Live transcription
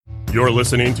You're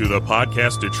listening to the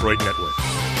Podcast Detroit Network.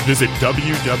 Visit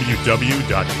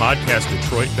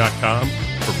www.podcastdetroit.com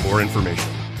for more information.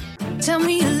 Tell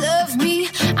me you love me,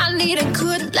 I need a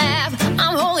good laugh.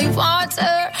 I'm holy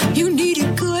water, you need a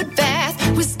good bath.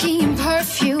 Whiskey and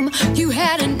perfume, you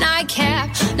had a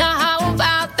nightcap. Now how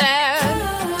about that?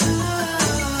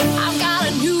 I've got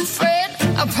a new friend,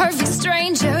 a perfect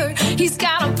stranger. He's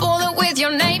got a bullet with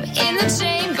your name in the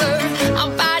chamber.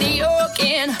 I'm body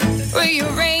organ,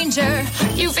 rearranger.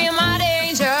 You feel my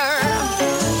danger.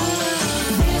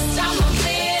 This time a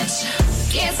bitch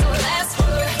gets the last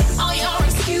word. All your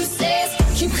excuses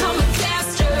keep coming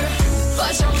faster,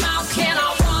 but your mouth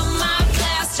cannot run my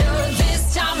blaster. This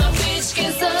time a bitch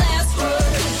gets the last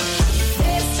word.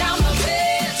 This time a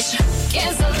bitch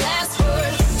gets the last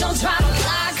word. Don't try to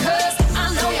lie, cause I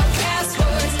know your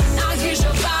passwords. Now here's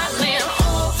your violent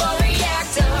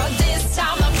overreactor. This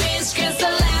time a bitch gets the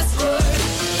last word.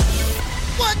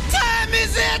 What time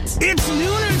is it? It's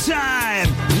Nooner time!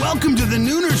 Welcome to the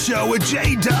Nooner Show with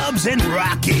J-Dubs and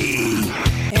Rocky.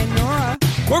 And Nora.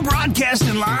 We're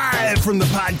broadcasting live from the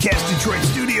Podcast Detroit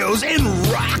studios in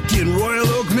rockin' Royal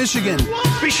Oak, Michigan.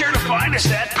 Be sure to find us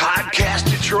at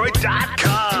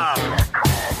podcastdetroit.com.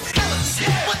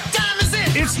 What time is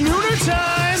it? It's Nooner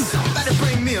time! Somebody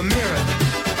bring me a mirror.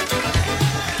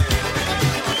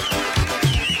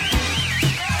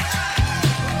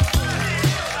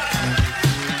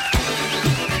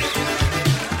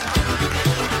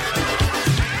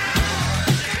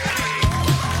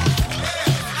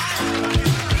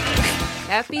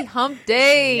 Happy Hump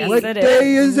Day. Yes, What it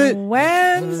day is it?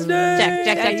 Wednesday.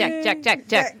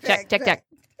 Check.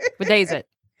 What day is it?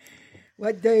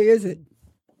 What day is it?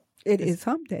 It is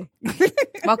hump day.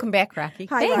 Welcome back, Rocky.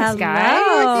 Hi, Thanks, Rocky.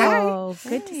 guys. Hello.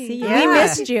 Good to see you. Yeah. We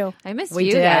missed you. I missed We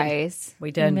you did. guys. We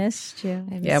We did. missed you.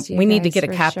 I Yeah, missed you we need to guys get a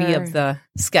for copy sure. of the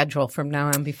schedule from now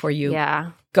on before you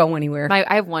Yeah. go anywhere.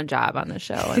 I have one job on the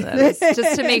show, and that's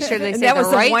just to make sure they and say that the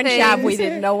was right the one things job we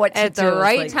didn't know what to at do. the It's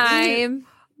right like- time.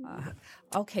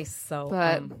 Okay, so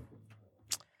But-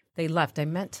 they left. I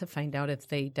meant to find out if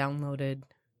they downloaded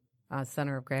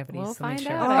Center of Gravity. We'll so make find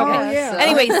sure. out. Oh, Okay. yeah.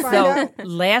 Anyway, Find so out.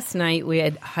 last night we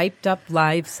had hyped up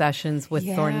live sessions with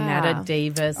Yeah. Thornetta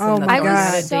Davis Oh and the my I God.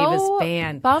 Thornetta was so Davis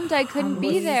band. bummed I couldn't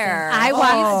be there. I Oh,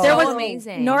 watched. There so was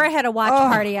amazing. Nora had a watch Oh.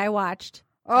 party. I watched.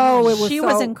 Oh, it was She so,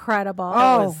 was incredible. It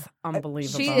Oh. was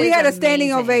unbelievable. She We is had a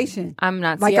standing amazing. ovation. I'm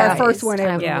not Like surprised. our first one ever.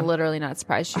 I'm Yeah. literally not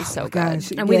surprised. She's so good.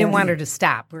 Gosh, and we didn't yes. want her to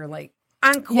stop. We were like,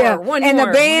 encore, Yeah. one and more.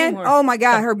 the band, one more. oh my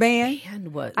God, her band.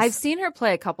 band was. I've seen her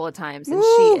play a couple of times, and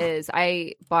Woo.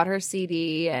 I bought her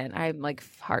CD, and I'm like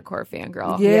hardcore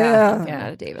fangirl. Yeah.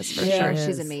 Thornetta Davis for Yeah. sure. She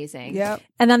She's is. amazing. Yep.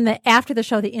 And then after the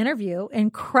show, the interview,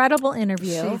 incredible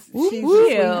interview. She's a Woo.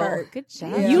 sweetheart. Good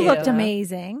job. Yeah. You Yeah. looked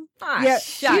amazing. Ah, Yeah,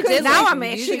 shucks. she couldn't now see- I'm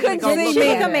actually she going couldn't to go see look me. at She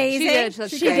looked it. amazing. She did. She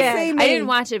looked She great. couldn't see I me. didn't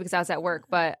watch it because I was at work,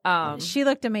 but She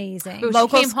looked amazing. She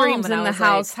Local came home screams and in I the was like,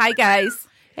 house. Hi, guys.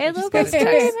 hey, just look, got a it's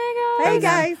text. Hey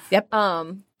guys. Yep.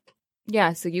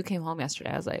 yeah. So you came home yesterday.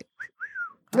 I was like,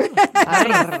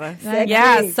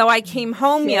 Yeah, so I came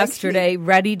home Sexy. yesterday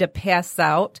ready to pass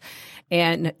out,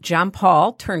 and John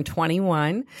Paul turned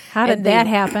 21. How did And that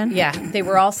happen? Yeah, they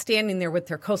were all standing there with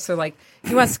their coats. They're like,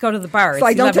 he wants to go to the bar. It's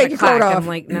like, don't 11 take your coat o'clock. off. I'm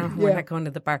like, no, we're Yeah. not going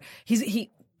to the bar.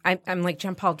 I'm like,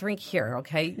 John Paul, drink here,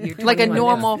 okay? You're like a 21.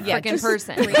 normal Yeah, freaking just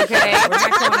person. drink. Okay, We're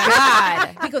not going to God,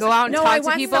 He goes, go out and no, talk I to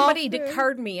want people. somebody to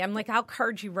card me. I'm like, I'll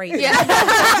card you right now.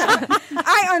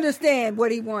 I understand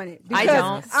what he wanted. I Because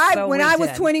don't. So when we I was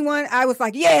did. 21, I was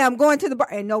like, yeah, I'm going to the bar.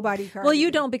 And nobody called Well, me.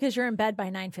 you don't because you're in bed by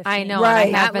 9:15. I know. Right.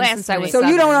 And I have Not been last since I was night. So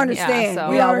you 7. don't understand. Yeah,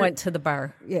 so. We all went to the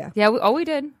bar. Yeah. Yeah, we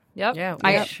did. Yep. Yeah, we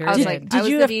I, sure I was did. like, Did I was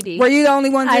you the have- DD. Were you the only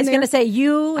ones I in was there? going to say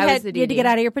you I was had the to DD. get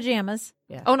out of your pajamas.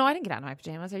 Oh no, I didn't get out of my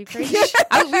pajamas. Are you crazy?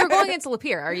 We were going into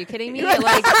Lapeer. Are you kidding me? Like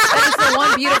that is the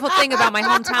one beautiful thing about my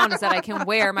hometown is that I can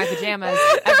wear my pajamas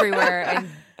everywhere and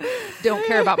don't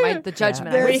care about the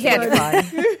judgment. I We That's had funny.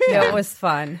 fun. It was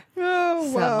fun.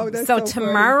 Oh, wow. That's So so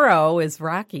tomorrow is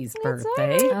Rocky's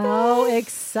birthday. Oh,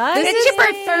 exciting. This is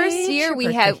our first year we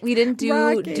didn't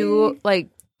Rocky. do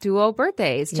duo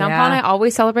birthdays. John Yeah. Paul and I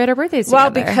always celebrate our birthdays Well,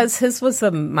 together. because his was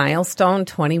a milestone,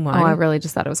 21. I really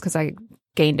just thought it was because I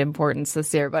gained importance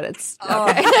this year, but it's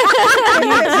okay.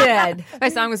 you did. My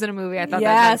song was in a movie. I thought that meant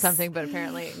Yes. something, but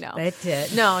apparently no. It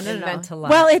did. No. It meant a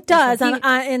lot. Well, it does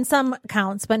in some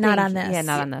counts, but not on this. Yeah,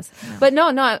 not on this. But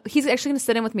no, he's actually going to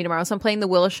sit in with me tomorrow. So I'm playing the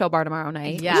Willis Show Bar tomorrow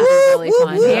night. Yeah. Which is really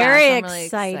fun. Yeah, Very so I'm really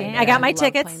exciting. excited. I got my love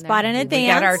tickets, playing bought there. in we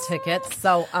advance. got our tickets.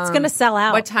 So It's going to sell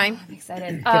out. What time?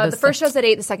 Excited. us The first show's at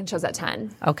 8, the second show's at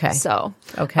 10. Okay. So,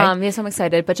 Okay. yes, I'm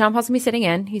excited. But John Paul's going to be sitting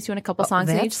in. He's doing a couple songs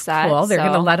in each That's set. cool. They're so.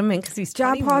 going to let him in because he's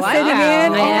John 21. Paul sitting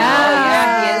in.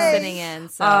 Yeah, he Yay. is sitting in.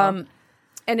 So.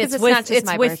 And it's it's with not just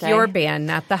my birthday. your band,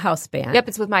 not the house band. Yep,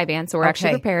 it's with my band, so we're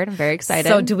actually prepared. I'm very excited.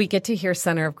 So do we get to hear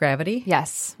Center of Gravity?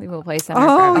 Yes, we will play Center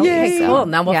Oh, of Gravity. yay. Okay, cool.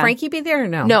 Now, will Yeah. Frankie be there or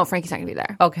no? No, Frankie's not going to be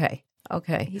there. Okay.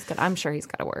 I'm sure he's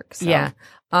got to work. So. Yeah.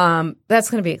 That's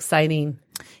going to be exciting.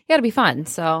 Yeah, it'll be fun.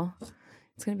 So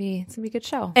it's gonna be a good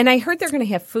show. And I heard they're going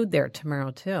to have food there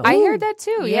tomorrow too. I heard that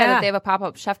too. Yeah, Yeah. that they have a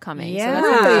pop-up chef coming. Yeah. So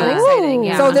that's really exciting.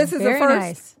 Yeah. So this is Very the first.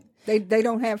 nice. They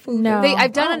don't have food. No. there?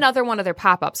 I've done another one of their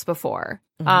pop-ups before.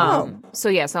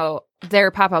 So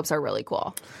their pop-ups are really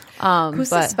cool. Who's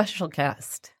the but special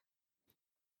guest?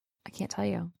 I can't tell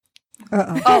you.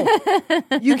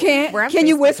 You can't. We're on Can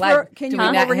you Facebook whisper? Live. Can Do you we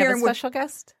come not over have here a and special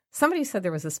guest? Somebody said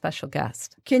there was a special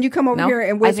guest. Can you come over No? here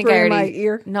and I think whisper I in already. my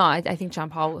ear? No, I think John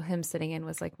Paul, him sitting in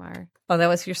was like my. Oh, that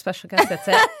was your special guest. That's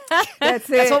it. That's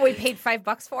it. That's what we paid $5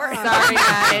 for. Sorry,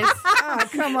 guys. Oh,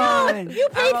 come on. You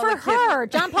paid for her.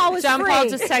 John Paul was John free. Paul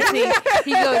just texted me.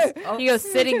 He goes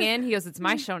sitting in. He goes, "It's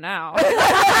my show now." Oh,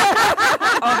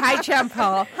 hi, John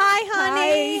Paul. Hi,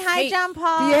 honey. Hi, Hey, John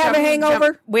Paul. Do you have a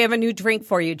hangover? We have a new drink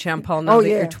for you, John Paul, now Oh, that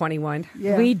yeah. you're 21.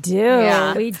 Yeah. We do.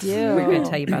 Yeah. We do. We're going to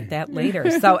tell you about that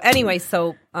later. So anyway,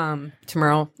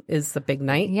 tomorrow is the big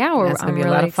night. Yeah, That's gonna I'm be a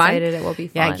really lot of fun. excited. It will be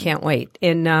Yeah, fun. I can't wait.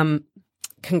 And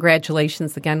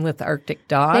congratulations again with Arctic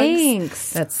Dogs.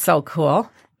 Thanks. That's so cool.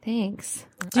 Thanks.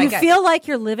 Do you feel like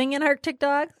you're living in Arctic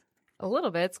Dogs? A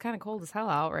little bit. It's kind of cold as hell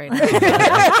out right now.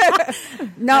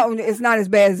 No, it's not as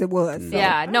bad as it was. So.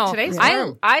 Yeah, no. Today's I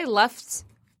warm. I left.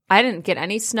 I didn't get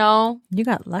any snow. You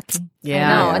got lucky. Yeah.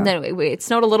 I know. And then it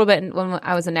snowed a little bit when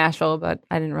I was in Nashville, but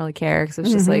I didn't really care because it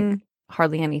was just like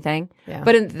hardly anything. Yeah.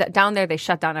 But down there, they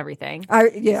shut down everything. I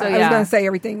was yeah. going to say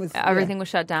everything was. Everything was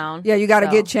shut down. Yeah, you got to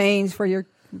So, get change for your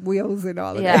wheels and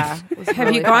all of Yeah. that. it was Have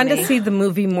really you gone funny. to see the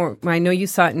movie more? I know you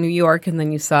saw it in New York and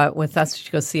then you saw it with us. Did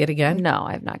you go see it again? No,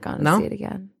 I've not gone to No? see it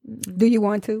again. Do you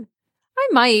want to? I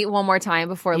might one more time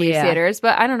before I leave Yeah. theaters,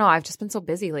 but I don't know. I've just been so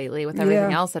busy lately with everything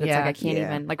Yeah. else that it's Yeah. like I can't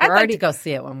Yeah. even. Like I'd we're like already to go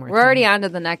see it one more time. we're already on to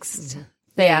the next thing.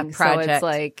 Yeah, So project. it's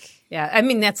like Yeah, I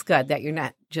mean, that's good that you're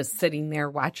not just sitting there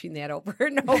watching that over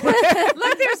and over.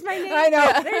 Look, there's my name. I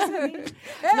know. There's my name.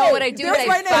 no. What I do is there's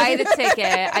my I buy name. the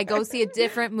ticket, I go see a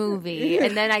different movie,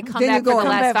 and then I come Then you back go for the come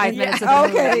last back 5 for- minutes yeah.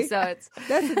 of the Okay. movie. So it's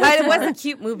But it was a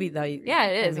cute movie, though. yeah,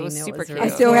 it is. I It was mean, super really I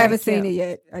cute. still Yeah. haven't seen it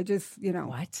yet. I just,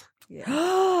 What?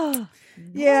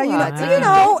 yeah, you What?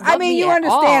 know, I Love mean, me you at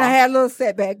understand. all. I had a little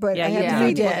setback, but Yeah, I have you to did.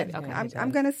 read You that. did. Okay.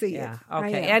 I'm going to see Yeah. it. I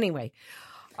Okay. am. Anyway.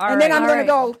 All And then right. I'm going to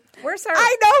go. Where's our?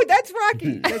 I know that's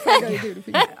Rocky. That's what I got to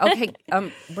do.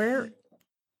 Okay. Where?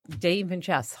 Dave and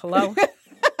Jess. Hello.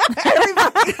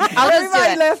 Everybody, I'll just do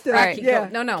everybody it. left us. All right. Yeah.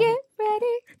 No. Get ready,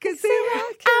 Can see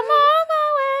Rocky. I'm on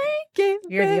my way. Get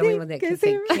You're the ready, only one that can can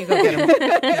think. see Can you go get him?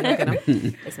 Can you go get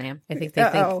him? Yes, ma'am. I think they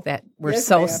Uh-oh. think that we're Yes,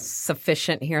 so ma'am.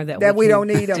 sufficient here that That we can don't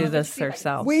need 'em. do this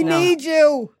ourselves. We No. need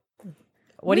you.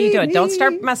 What are you we doing? Don't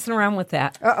start need- messing around with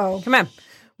that. Uh-oh. Come on.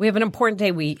 We have an important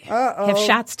day. We Uh-oh. have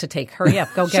shots to take. Hurry up.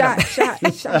 Go get Shot,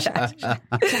 them. shot, shot,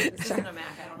 shot.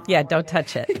 Yeah, don't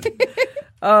touch it.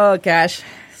 Oh, gosh.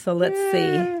 So let's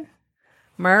see.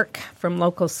 Mark from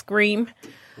Local Scream.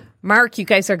 Mark, you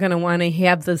guys are going to want to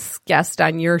have this guest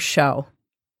on your show.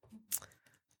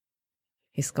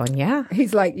 He's going, yeah.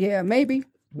 He's like, yeah, maybe.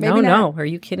 No, Maybe no. not. Are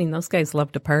you kidding? Those guys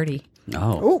love to party.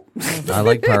 Oh, Oh, I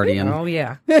like partying. Oh,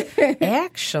 yeah.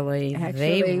 Actually, they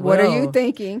actually, what are you will.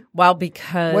 thinking? Well,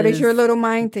 because What is your little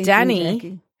mind thinking, Denny,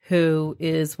 Jackie? who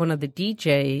is one of the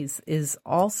DJs, is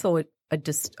also a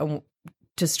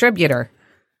distributor.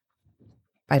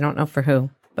 I don't know for who,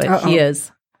 but he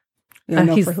is. You don't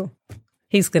know he's for who?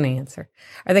 He's going to answer.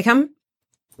 Are they coming?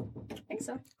 I think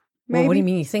so. Well, Maybe. what do you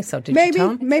mean you think so? Did you Maybe, tell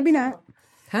him? maybe not.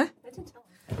 Huh?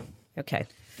 Okay.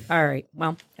 All right.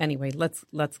 Well, anyway, let's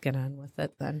get on with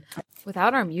it then.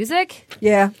 Without our music,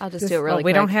 Yeah. I'll just do it really Well, we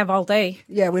quick. don't have all day.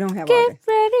 Yeah, we don't have all Get day.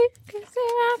 ready, 'cause here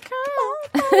I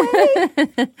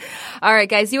come. All right,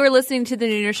 guys, you are listening to The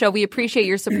Nooner Show. We appreciate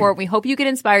your support. We hope you get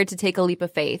inspired to take a leap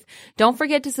of faith. Don't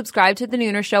forget to subscribe to The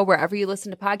Nooner Show wherever you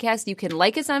listen to podcasts. You can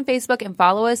like us on Facebook and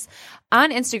follow us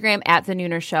on Instagram at The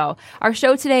Nooner Show. Our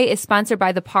show today is sponsored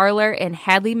by The Parlor in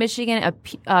Hadley, Michigan,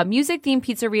 a music-themed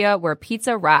pizzeria where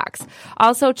pizza rocks.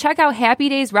 Also, check out Happy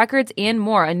Days Records and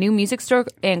More, a new music store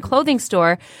and clothing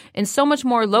store, and so much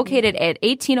more located at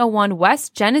 1801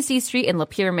 West Genesee Street in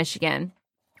Lapeer, Michigan.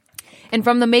 And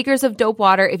from the makers of Dope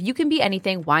Water, if you can be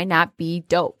anything, why not be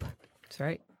dope? That's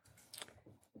right.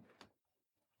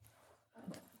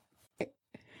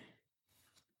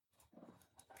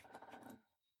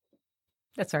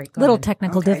 That's all right. Go Little ahead.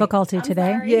 technical difficulty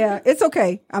today. Yeah, it's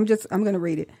okay. I'm going to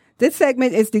read it. This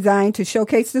segment is designed to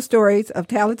showcase the stories of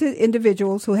talented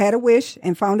individuals who had a wish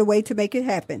and found a way to make it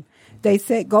happen. They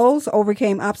set goals,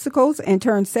 overcame obstacles, and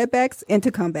turned setbacks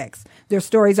into comebacks. Their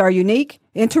stories are unique,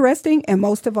 interesting, and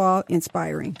most of all,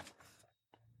 inspiring.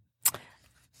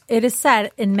 It is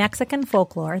said in Mexican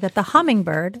folklore that the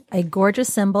hummingbird, a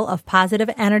gorgeous symbol of positive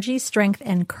energy, strength,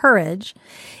 and courage,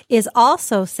 is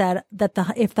also said that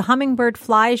if the hummingbird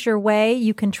flies your way,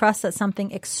 you can trust that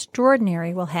something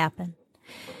extraordinary will happen.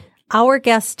 Our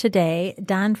guest today,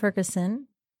 Don Ferguson,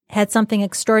 had something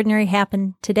extraordinary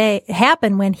happen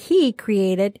when he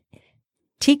created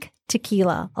Teak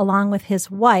Tequila along with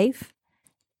his wife,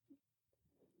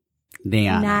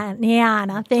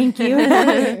 Niana, thank you.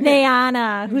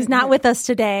 Niana, who's not with us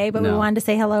today, but we wanted to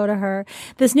say hello to her.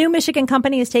 This new Michigan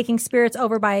company is taking spirits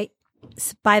over by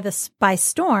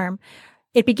storm.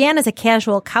 It began as a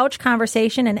casual couch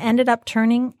conversation and ended up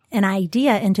turning an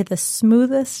idea into the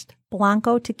smoothest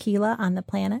Blanco tequila on the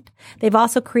planet. They've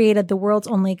also created the world's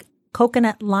only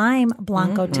coconut lime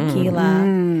Blanco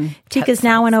tequila. Teak is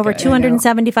now in over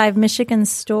 275 Michigan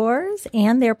stores,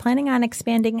 and they're planning on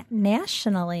expanding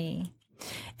nationally.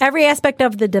 Every aspect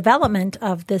of the development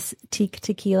of this Teak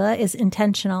tequila is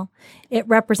intentional. It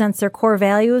represents their core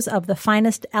values of the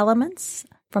finest elements,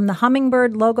 from the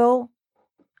hummingbird logo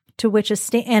to which is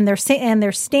and their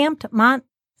stamped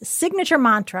signature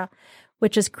mantra,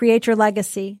 which is "Create Your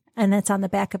Legacy," and it's on the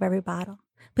back of every bottle.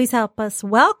 Please help us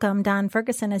welcome Don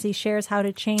Ferguson as he shares how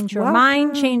to change your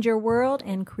mind, change your world,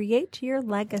 and create your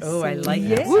legacy. Oh, I like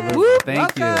Yeah. that. Whoop, whoop.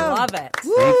 Thank you. Love it.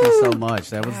 Thank you so much.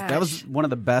 That was one of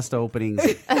the best openings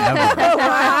ever.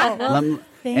 Wow.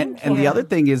 And the other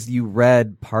thing is, you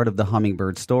read part of the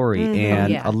hummingbird story,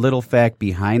 and a little fact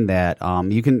behind that.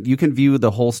 You can view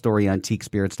the whole story on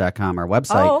teakspirits.com, our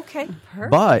website. Oh, okay.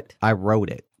 Perfect. But I wrote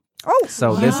it. Oh,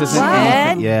 So this isn't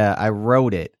anything. Yeah, I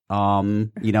wrote it.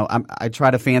 I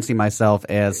try to fancy myself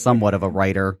as somewhat of a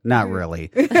writer, not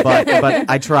really, but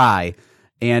I try.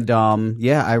 And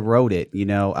I wrote it.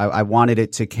 I wanted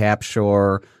it to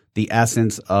capture the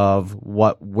essence of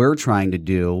what we're trying to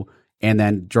do, and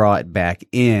then draw it back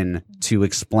in to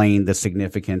explain the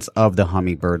significance of the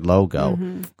hummingbird logo.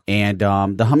 And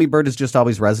the hummingbird has just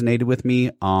always resonated with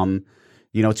me.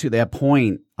 To that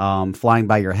point, flying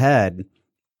by your head,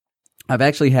 I've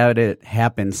actually had it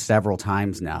happen several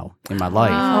times now in my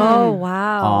life. Oh,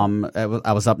 wow.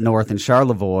 I was up north in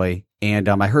Charlevoix, and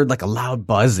I heard like a loud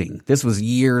buzzing. This was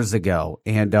years ago.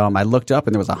 And I looked up,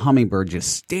 and there was a hummingbird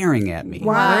just staring at me.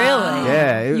 Wow. Really?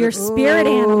 Yeah. Your spirit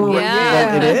animal. Yeah.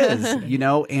 Well, it is,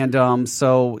 and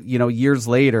so, years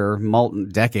later,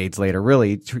 decades later,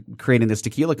 really, creating this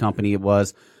tequila company, it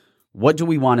was, what do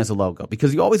we want as a logo?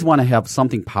 Because you always want to have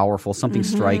something powerful, something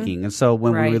striking. And so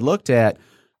when we looked at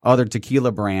other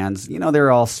tequila brands, they're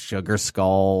all sugar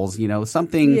skulls,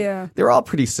 something, they're all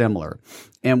pretty similar.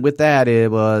 And with that,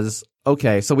 it was,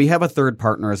 okay, so we have a third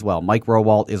partner as well. Mike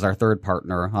Rowalt is our third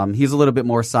partner. He's a little bit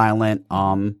more silent,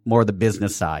 more the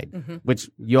business side,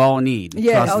 which you all need.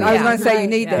 Yeah, Trust me. I was going to say you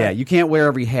need that. Yeah, you can't wear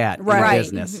every hat in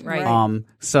business. Right.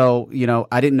 So,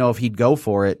 I didn't know if he'd go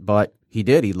for it, but he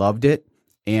did. He loved it.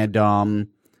 And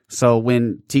so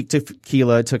when Teak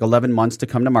Tequila, it took 11 months to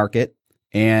come to market,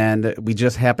 and we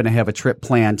just happened to have a trip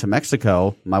planned to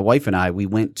Mexico. My wife and I, we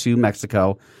went to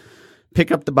Mexico,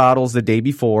 pick up the bottles the day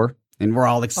before, and we're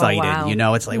all excited. Oh,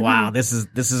 wow. It's like, wow, this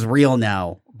is real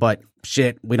now. But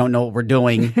shit, we don't know what we're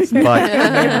doing,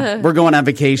 but we're going on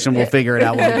vacation. We'll figure it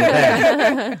out when we get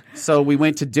back. So we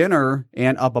went to dinner,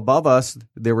 and up above us,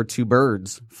 there were two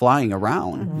birds flying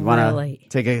around. You want to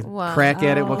take a crack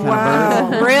at it? What kind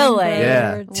of bird? Really?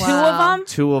 Yeah. Wow.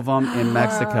 Two of them in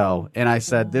Mexico. And I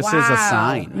said, this is a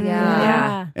sign.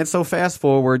 Yeah. And so fast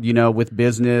forward, with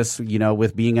business,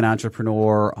 with being an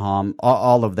entrepreneur,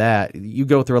 all of that, you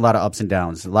go through a lot of ups and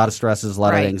downs, a lot of stresses, a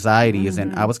lot of anxieties.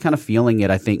 And I was kind of feeling it,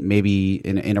 I think, maybe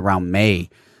in around May.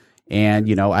 And,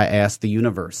 I asked the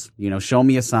universe, show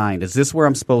me a sign. Is this where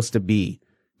I'm supposed to be?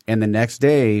 And the next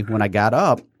day when I got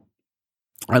up,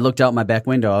 I looked out my back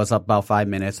window. I was up about 5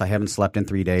 minutes. I haven't slept in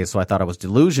 3 days, so I thought I was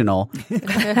delusional.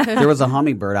 There was a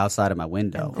hummingbird outside of my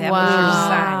window. That was your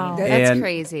sign. That's And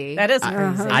crazy. That is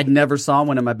crazy. I never saw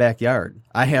one in my backyard.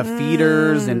 I have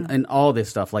feeders and all this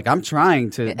stuff. Like, I'm trying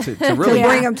to really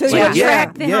bring 'em to you.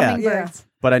 Attract the hummingbirds. Yeah.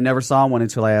 But I never saw one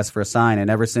until I asked for a sign. And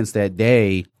ever since that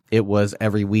day, it was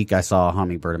every week I saw a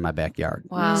hummingbird in my backyard.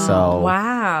 Wow. So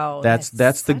Wow. that's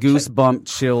the such goosebump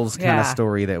chills kind of Yeah.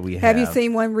 story that we have. Have you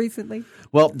seen one recently?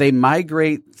 Well, they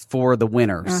migrate for the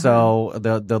winter. So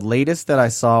the latest that I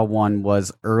saw one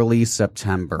was early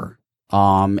September.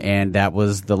 And that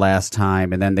was the last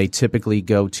time. And then they typically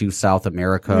go to South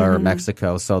America or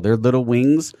Mexico. So their little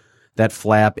wings, that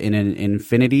flap in an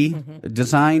infinity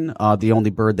design. The only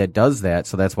bird that does that,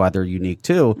 so that's why they're unique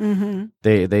too.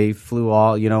 They flew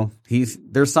all,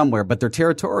 they're somewhere, but they're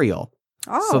territorial.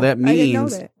 Oh, So that I didn't know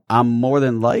means that. I'm more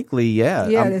than likely,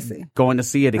 to see. going to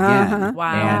see it again.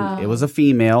 Wow. And it was a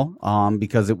female,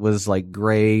 because it was like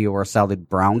gray or a solid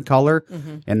brown color,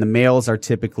 and the males are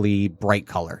typically bright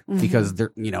color because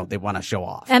they're, they want to show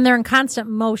off. And they're in constant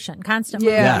motion, constant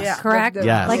movement, Yes. Yeah. correct?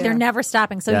 Yes. Like they're never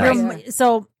stopping. So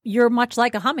Yes. you're much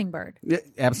like a hummingbird. Yeah,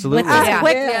 absolutely. With, how,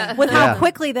 quick, Yeah. with how Yeah.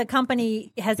 quickly the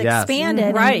company has Yes.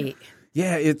 expanded. Right.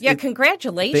 Yeah. Yeah,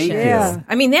 congratulations. Thank you. Yeah.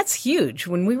 I mean, that's huge.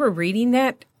 When we were reading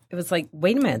that, it was like,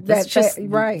 wait a minute, this just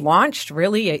right. launched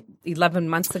really 11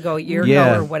 months ago, a year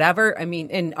Yeah. ago or whatever. I mean,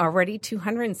 and already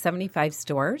 275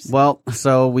 stores. Well,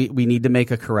 so we need to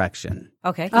make a correction.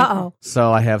 Okay. Uh-oh.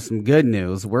 So I have some good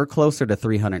news. We're closer to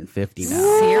 350 now.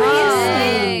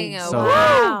 Seriously. So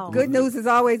Wow. Good news is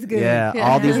always good. yeah,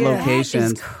 all these It's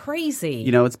locations. crazy.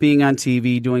 It's being on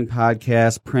TV, doing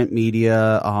podcasts, print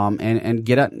media, and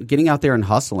getting out there and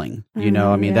hustling.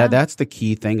 That's the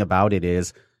key thing about it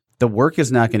is the work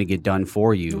is not going to get done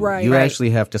for you. Right. You Right. actually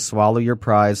have to swallow your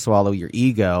pride, swallow your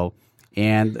ego.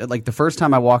 And like the first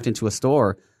time I walked into a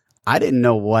store, I didn't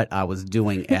know what I was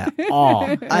doing at all.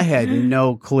 I had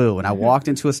no clue. And I walked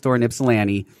into a store in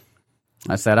Ypsilanti.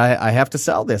 I said, I have to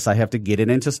sell this. I have to get it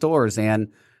into stores. And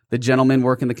the gentleman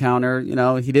working the counter,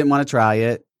 he didn't want to try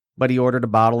it, but he ordered a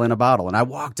bottle and a bottle. And I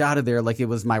walked out of there like it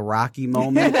was my Rocky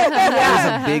moment. It was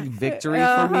a big victory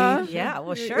for me. Yeah,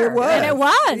 well, sure. It was. And it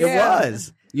was. It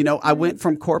was. I went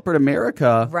from corporate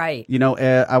America. Right.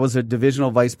 I was a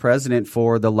divisional vice president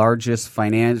for one of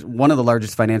the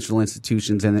largest financial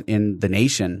institutions in the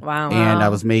nation. Wow. And I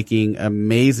was making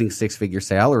amazing 6-figure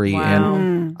salary, Wow.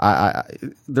 and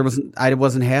I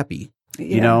wasn't happy.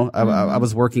 I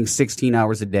was working 16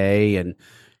 hours a day, and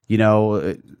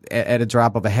at a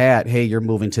drop of a hat, hey, you're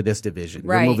moving to this division.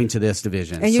 Right. You're moving to this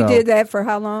division. And you did that for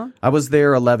how long? I was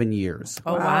there 11 years.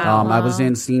 Oh, wow. I was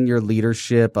in senior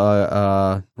leadership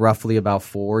roughly about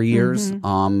 4 years,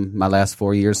 my last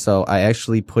 4 years. So I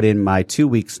actually put in my 2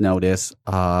 weeks notice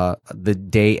the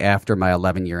day after my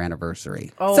 11-year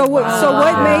anniversary. Oh, So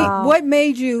wow. what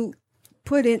made you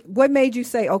what made you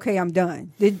say, okay, I'm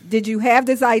done? Did you have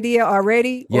this idea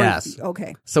already? Or- Yes.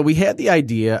 Okay. So we had the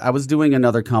idea. I was doing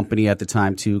another company at the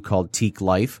time too called Teak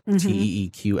Life,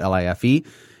 TEEQLIFE.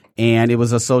 And it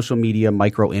was a social media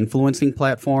micro-influencing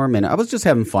platform. And I was just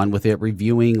having fun with it,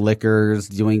 reviewing liquors,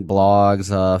 doing blogs,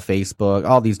 Facebook,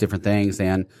 all these different things.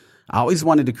 And I always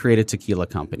wanted to create a tequila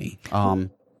company.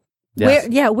 Yes.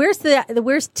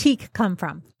 Where's teak come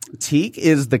from? Teak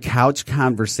is the couch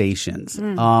conversations,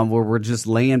 where we're just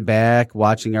laying back,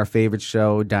 watching our favorite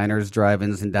show, Diners,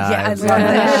 Drive-Ins, and Dives. I love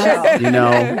that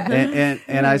show.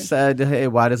 And I said, hey,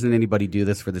 why doesn't anybody do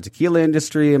this for the tequila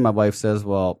industry? And my wife says,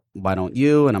 well, why don't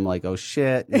you? And I'm like, oh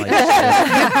shit.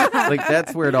 Like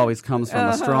that's where it always comes from.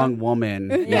 A strong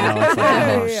woman, it's like,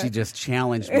 oh, she just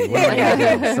challenged me. What am I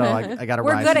gonna do? So I got to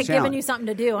We're rise good to at challenge. giving you something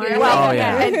to do. Aren't we? Oh,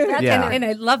 yeah. And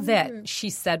I love that she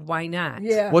said, why not?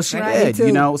 Yeah. Well, she Right. did,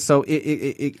 Me too. so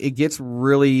it gets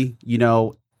really,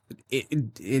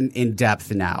 in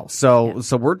depth now. So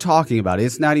we're talking about it.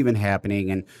 It's not even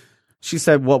happening. And she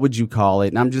said, what would you call it?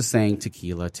 And I'm just saying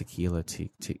tequila,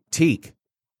 teak.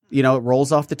 It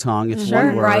rolls off the tongue. It's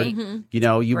one word. right. You Great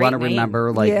want to name.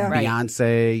 remember like Yeah. Right.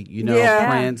 Beyonce, Yeah.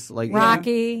 Prince, like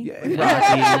Rocky. Rocky,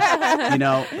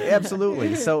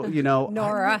 absolutely. So,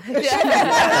 Nora.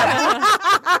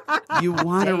 you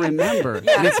want to remember,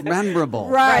 and it's memorable.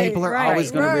 Right, People are right,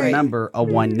 always going right. to remember a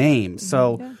one name.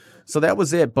 So that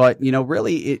was it. But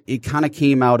really, it kind of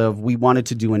came out of we wanted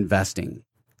to do investing.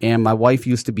 And my wife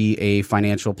used to be a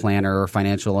financial planner or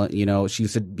financial, she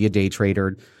used to be a day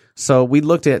trader. So we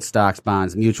looked at stocks,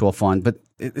 bonds, mutual fund, but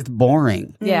it's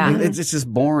boring. Yeah. It's just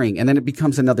boring. And then it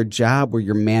becomes another job where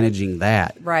you're managing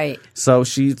that. Right. So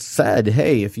she said,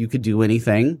 hey, if you could do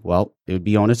anything, well, it would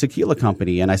be own a tequila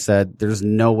company. And I said, there's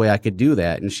no way I could do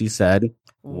that. And she said,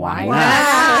 why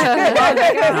not?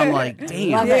 And I'm like,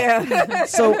 damn. Yeah.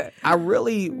 So I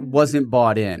really wasn't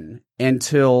bought in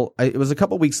until it was a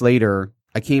couple weeks later.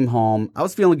 I came home. I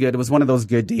was feeling good. It was one of those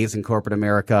good days in corporate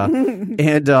America.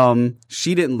 And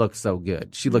she didn't look so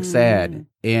good. She looked sad.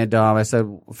 And I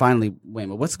said, finally, wait a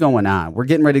minute, what's going on? We're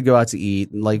getting ready to go out to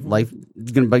eat. And life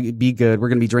is going to be good. We're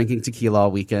going to be drinking tequila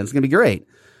all weekend. It's going to be great.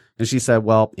 And she said,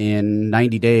 well, in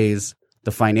 90 days,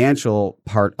 the financial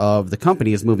part of the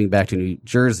company is moving back to New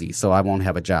Jersey, so I won't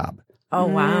have a job. Oh,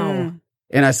 wow.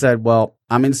 And I said, well,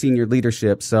 I'm in senior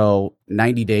leadership, so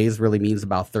 90 days really means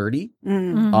about 30.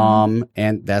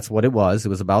 And that's what it was. It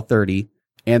was about 30.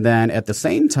 And then at the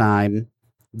same time,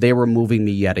 they were moving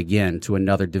me yet again to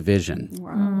another division.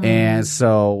 And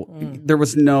so there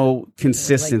was no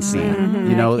consistency.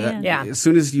 You know, as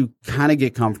soon as you kind of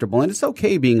get comfortable, and it's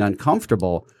okay being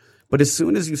uncomfortable, but as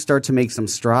soon as you start to make some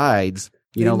strides,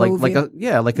 you know,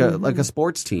 like a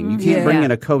sports team, you can't bring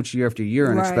in a coach year after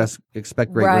year and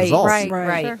expect great results.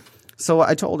 Right. So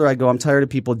I told her, I'm tired of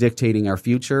people dictating our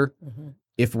future.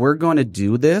 If we're going to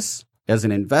do this as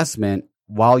an investment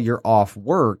while you're off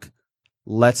work,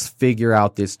 let's figure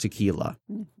out this tequila.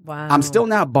 Wow. I'm still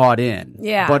not bought in.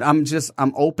 Yeah. But I'm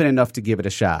open enough to give it a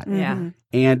shot. Yeah.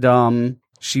 And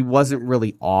she wasn't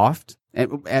really off.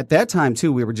 And at that time,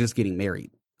 too, we were just getting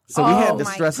married. So we had the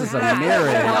stresses of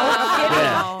marriage.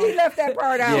 Yeah. He left that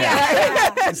part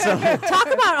out. So, Talk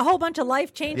about a whole bunch of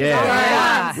life changes.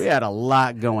 we had a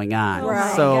lot going on.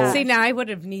 Right. So See, now I would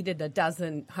have needed a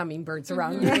dozen hummingbirds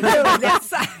around me. That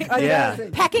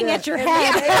side. Pecking at your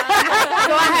head.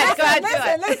 Go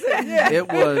ahead.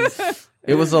 Listen.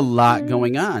 it was a lot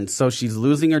going on. So she's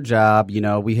losing her job. You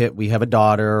know, we have a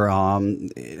daughter.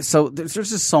 So there's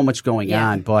just so much going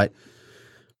on. But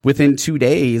within 2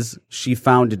 days, she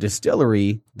found a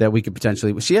distillery that we could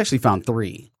potentially. She actually found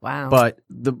 3. Wow! But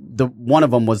the one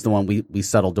of them was the one we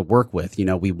settled to work with. You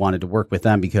know, we wanted to work with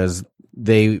them because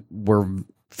they were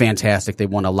fantastic. They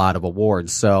won a lot of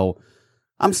awards. So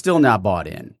I'm still not bought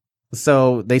in.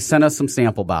 So they sent us some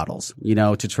sample bottles, you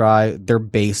know, to try their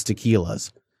base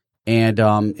tequilas. And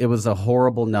it was a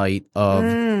horrible night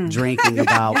of drinking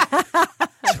about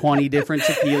 20 different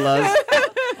tequilas.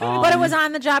 But it was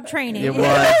on the job training. It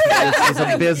was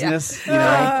a business, you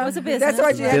know. It was a business. That's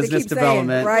what you had to Business keep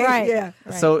development. saying, right? Right. Yeah.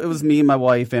 So it was me, my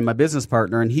wife, and my business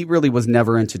partner, and he really was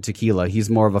never into tequila. He's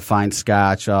more of a fine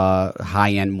scotch,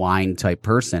 high-end wine type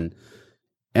person.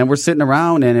 And we're sitting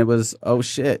around, and it was, oh,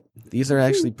 shit, these are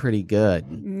actually pretty good.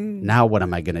 Now what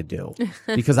am I going to do?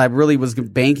 Because I really was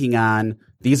banking on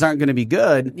these aren't going to be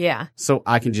good, so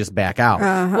I can just back out.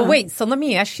 Well, wait, so let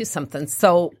me ask you something.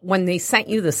 So when they sent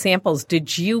you the samples,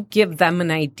 did you give them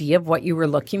an idea of what you were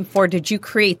looking for? Did you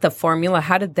create the formula?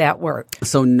 How did that work?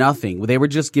 So nothing. They were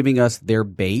just giving us their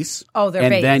base. Oh, their and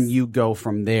base. then you go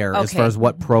from there as Okay. far as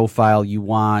what profile you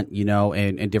want, you know,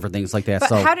 and different things like that. But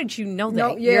so how did you know that?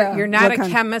 No, yeah. You're not What a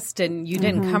kind- chemist and you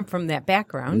didn't come from that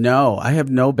background. No, I have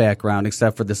no background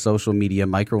except for the social media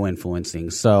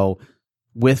micro-influencing. So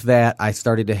with that, I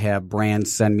started to have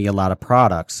brands send me a lot of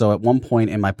products. So at one point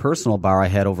in my personal bar, I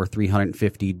had over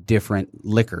 350 different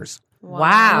liquors.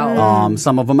 Wow.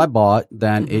 Some of them I bought.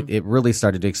 Then it really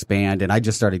started to expand, and I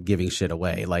just started giving shit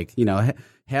away. Like, you know,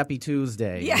 Happy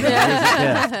Tuesday.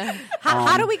 Yeah.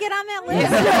 How do we get on that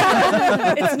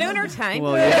list? It's nooner time.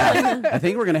 Well, yeah. I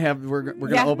think we're gonna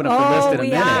open up the list in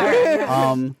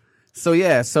a minute.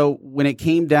 So when it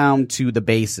came down to the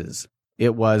bases,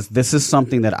 it was, this is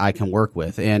something that I can work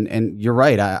with. And you're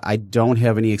right. I don't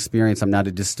have any experience. I'm not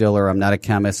a distiller. I'm not a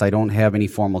chemist. I don't have any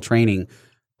formal training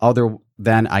other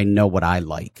than I know what I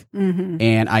like.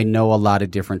 And I know a lot of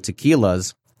different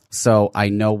tequilas. So I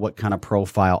know what kind of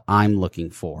profile I'm looking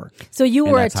for. So you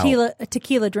And were that's a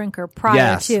tequila drinker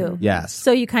prior to. Yes.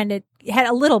 So you kind of had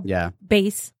a little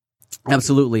base.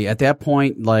 Absolutely. At that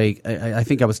point, like, I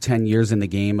think I was 10 years in the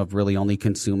game of really only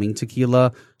consuming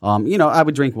tequila. You know, I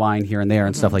would drink wine here and there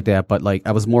and stuff like that, but like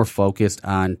I was more focused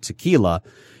on tequila.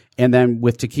 And then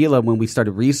with tequila, when we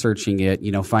started researching it,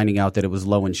 you know, finding out that it was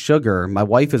low in sugar, my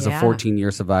wife is a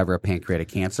 14-year survivor of pancreatic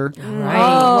cancer. Right.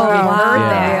 Oh, We heard wow.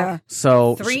 that.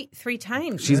 So Three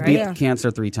times. she's right? beat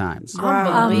cancer 3 times.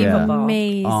 Unbelievable.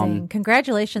 Amazing.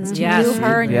 Congratulations to Yes. you,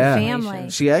 her, and Yeah. your family.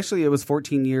 She actually, it was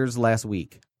 14 years last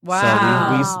week.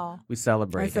 Wow. So we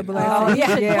celebrated. It's a blessing.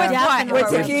 Yeah. With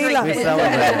tequila. We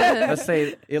celebrated. Let's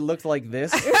say it looked like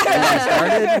this when I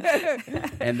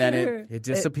started, and then it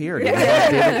disappeared. It was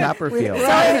like David Copperfield.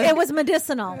 So it was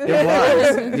medicinal. It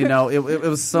was, you know, it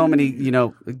was so many, you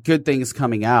know, good things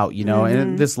coming out, you know,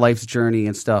 and this life's journey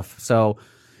and stuff. So,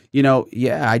 you know,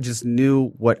 I just knew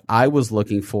what I was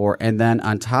looking for. And then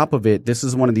on top of it, this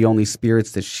is one of the only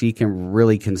spirits that she can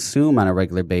really consume on a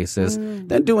regular basis.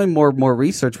 Then doing more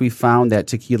research, we found that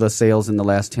tequila sales in the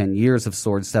last 10 years have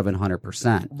soared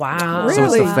 700%. Wow. So it's the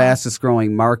Really? fastest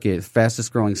growing market,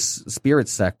 fastest growing spirit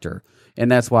sector. And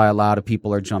that's why a lot of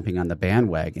people are jumping on the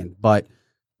bandwagon. But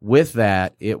with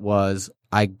that, it was,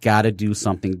 I got to do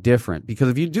something different. Because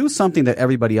if you do something that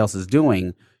everybody else is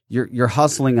doing, you're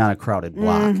hustling on a crowded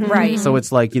block. Right. So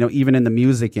it's like, you know, even in the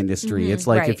music industry, it's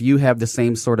like Right. if you have the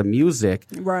same sort of music,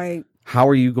 Right. how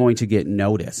are you going to get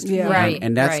noticed? Yeah. Right.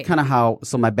 And that's right. kind of how,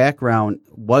 so my background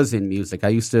was in music. I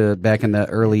used to, back in the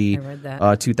early I read that.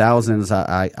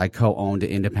 2000s, I co-owned an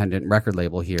independent record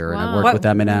label here, and I worked What- with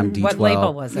Eminem, D12. What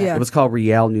label was it? Yeah. It was called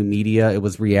Real New Media. It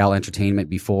was Real Entertainment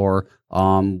before.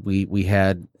 We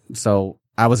had, so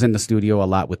I was in the studio a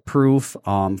lot with Proof,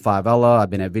 Five Ella. I've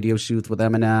been at video shoots with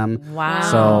Eminem. Wow.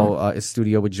 So a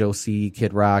studio with Joe C,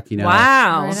 Kid Rock, you know.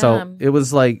 Wow. Right So on. it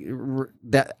was like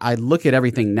that. I look at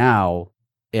everything now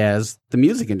as the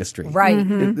music industry. Right.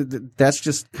 That's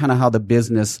just kind of how the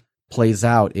business plays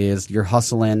out. Is you're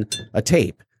hustling a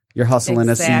tape, you're hustling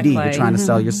a CD, you're Exactly. trying to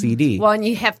sell your CD. Well, and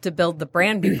you have to build the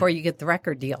brand before you get the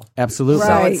record deal. Absolutely,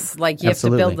 Right. So it's like you have to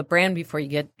Absolutely. build the brand before you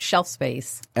get shelf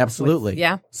space. absolutely.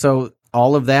 Yeah. So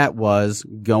all of that was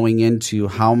going into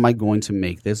how am I going to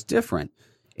make this different?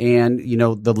 And, you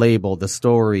know, the label, the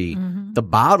story, the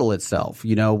bottle itself,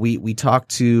 you know, we talked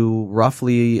to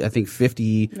roughly, I think,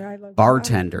 50 Yeah, I love the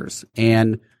bartenders.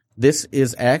 And this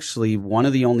is actually one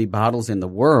of the only bottles in the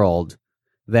world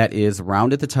that is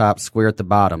round at the top, square at the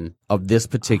bottom of this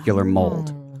particular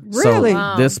mold. Really? So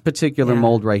Wow. this particular Yeah.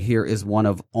 mold right here is one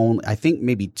of only, I think,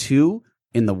 maybe 2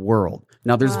 in the world.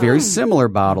 Now, there's very similar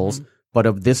bottles, but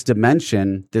of this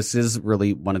dimension, this is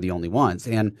really one of the only ones.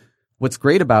 And what's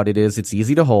great about it is it's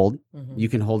easy to hold. You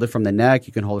can hold it from the neck.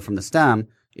 You can hold it from the stem.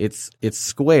 It's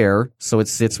square, so it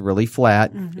sits really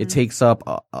flat. It takes up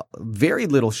a very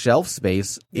little shelf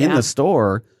space in Yeah. the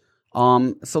store.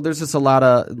 So there's just a lot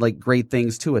of like great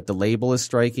things to it. The label is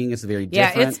striking. It's very Yeah,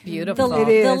 different. it's beautiful. The- It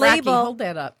is. the Rocky, label- hold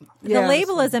that up. The Yes.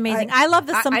 label is amazing. I love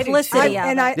the I do too. simplicity of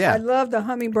And it. I love the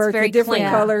hummingbirds, It's very the different clean.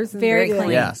 colors. and Very yeah.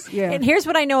 clean. Yes. Yeah. And here's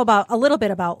what I know about a little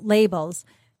bit about labels.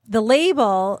 The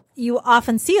label, you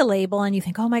often see a label and you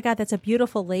think, "Oh my God, that's a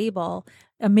beautiful label,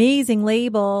 amazing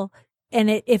label." And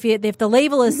if the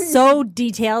label is so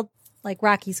detailed, like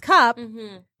Rocky's cup,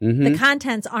 Mm-hmm. the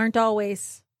contents aren't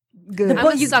always. Good. I'm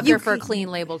But a you- sucker you- for a clean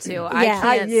label too. Yeah. I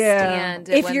can't Yeah. stand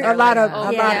it If when you're- they're a lot like, of- oh, a lot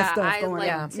of yeah, stuff I going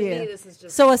like, on. To Yeah. me, this is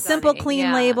just So a simple, stunning. clean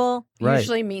Yeah. label. Right.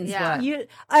 Usually means Yeah. what? You,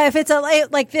 if it's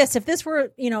like this, if this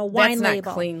were wine That's label,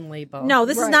 not clean label. No,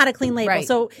 this is Right. not a clean label. Right.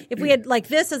 So if we had like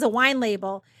this as a wine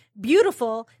label,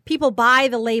 beautiful, people buy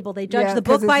the label. They judge Yeah, the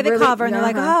 'cause book by it's the really- cover, and they're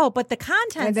like, uh-huh. "Oh, but the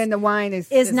contents And then the wine is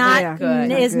not yeah,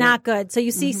 good. is good. not good." So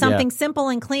you see something Yeah. simple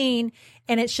and clean,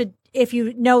 and it should. If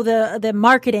you know the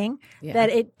marketing, that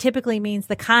it typically means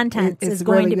the contents It's is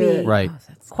going really to be good. Right.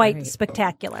 quite great.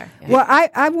 spectacular. Well,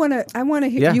 I want to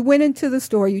hear. Yeah. You went into the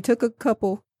store. You took a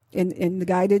couple, and the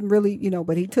guy didn't really,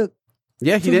 but he took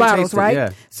Yeah, he 2 did bottles, taste it, right? yeah.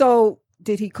 So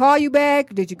did he call you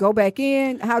back? Did you go back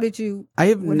in? How did you? I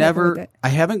have what happened with never. that? I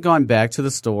haven't gone back to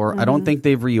the store. I don't think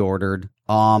they've reordered.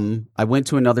 I went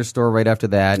to another store right after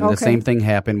that, and the Okay. same thing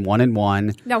happened. 1 and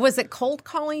 1. Now, was it cold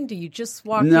calling? Do you just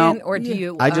walk No. in, or do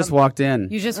you? I just walked in.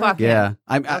 You just walked in. Yeah,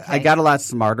 I Okay. got a lot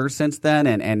smarter since then,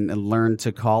 and learned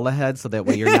to call ahead so that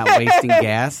way you're not wasting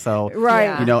gas. So Right.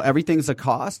 Yeah. you know, everything's a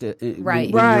cost Right.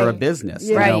 when you're a Right. business. Yeah.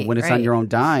 You know, Right, when it's on right. your own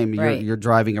dime, Right. you're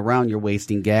driving around, you're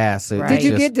wasting gas. It's Did you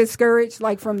just- get discouraged,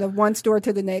 like from the one store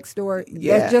to the next store?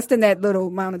 Yeah. That's just in that little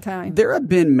amount of time. There have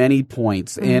been many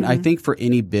points, and Mm-hmm. I think for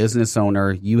any business owner,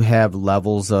 you have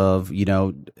levels of,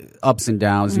 ups and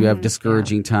downs. You Mm-hmm. have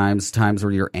discouraging times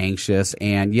where you're anxious.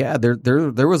 And yeah,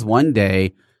 there was one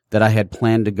day that I had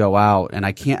planned to go out, and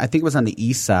I think it was on the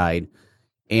east side.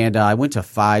 And I went to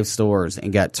 5 stores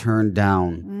and got turned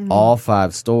down Mm-hmm. all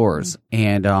 5 stores.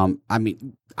 And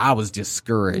I was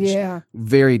discouraged, Yeah.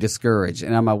 very discouraged.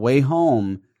 And on my way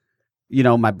home,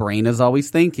 my brain is always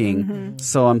thinking. Mm-hmm.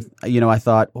 So I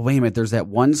thought, well, wait a minute, there's that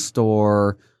one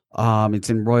store. It's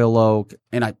in Royal Oak,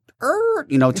 and I,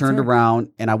 turned around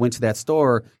and I went to that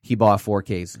store. He bought 4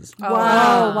 cases. Oh,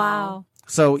 wow.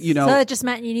 So So it just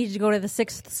meant you needed to go to the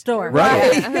 6th store.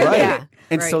 right. Yeah,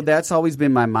 And so right. that's always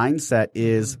been my mindset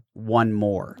is one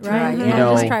more. Right. You Yeah,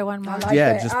 know, just try one more. I like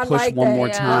Yeah, that. just I push like one that. more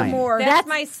Yeah. time. One more. That's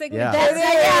my signature. Yeah.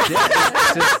 That's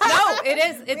It's just- No, it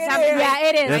is. It's something. Yeah,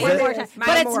 it is. Is One it? more time. Mine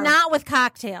But it's more. not with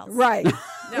cocktails. right.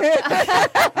 You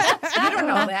don't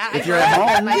know that. If you're at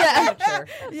home. My signature.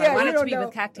 Yeah, I want you it to don't be know.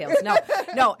 with cocktails. No.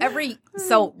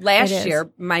 So It last is. year,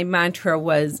 my mantra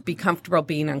was be comfortable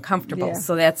being uncomfortable. Yeah.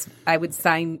 So I would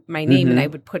sign my name and I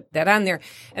would put that on there.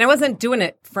 And I wasn't doing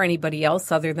it for anybody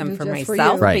else other than for Just for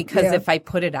myself you. Right. because Yeah. if I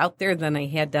put it out there, then I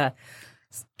had to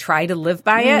try to live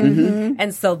by it.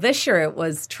 And so this year it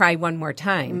was try one more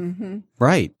time.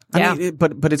 Right. Yeah. I mean,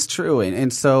 but it's true.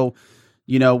 And so,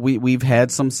 we've had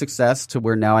some success to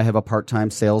where now I have a part-time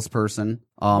salesperson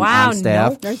Wow, on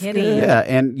staff. no kidding. good. Yeah.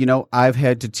 And, I've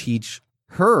had to teach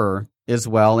her as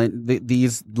well. And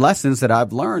these lessons that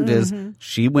I've learned is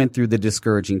she went through the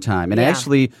discouraging time. And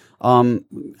actually,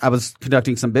 I was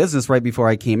conducting some business right before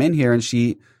I came in here, and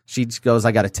she goes,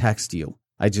 I got to text you.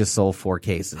 I just sold 4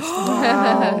 cases.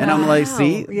 And I'm like,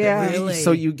 see? Yeah. Really?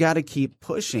 So you got to keep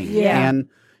pushing. Yeah. And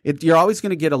you're always going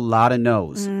to get a lot of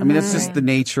no's. I mean, that's just the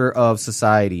nature of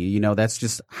society. You know, that's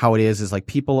just how it is like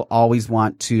people always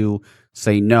want to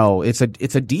say no. It's a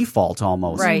default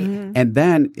almost. Right. And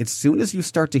then as soon as you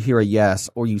start to hear a yes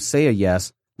or you say a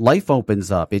yes, life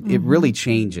opens up. It really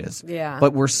changes. Yeah.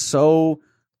 But we're so,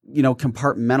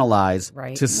 compartmentalized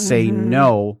Right. to say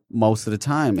no most of the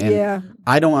time. And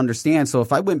I don't understand. So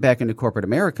if I went back into corporate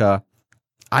America,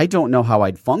 I don't know how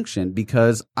I'd function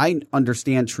because I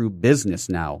understand true business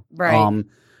now. Right.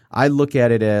 I look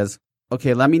at it as,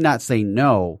 okay, let me not say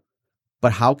no,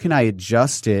 but how can I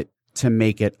adjust it to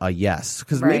make it a yes?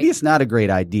 Because maybe it's not a great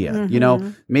idea.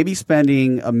 Maybe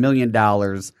spending $1 million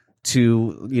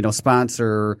to,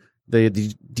 sponsor the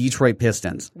Detroit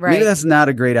Pistons. Right. Maybe that's not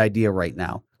a great idea right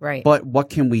now. Right. But what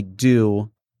can we do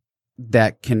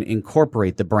that can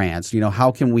incorporate the brands?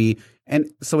 How can we? And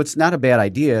so it's not a bad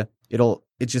idea.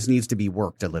 It just needs to be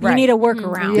worked a little. You bit. need a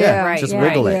workaround. Yeah, Right. just Yeah.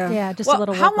 wiggle it. Yeah, just Well, a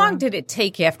little how long workaround. did it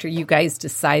take after you guys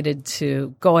decided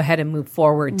to go ahead and move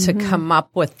forward to come up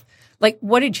with,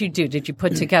 what did you do? Did you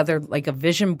put together like a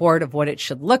vision board of what it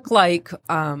should look like,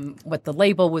 what the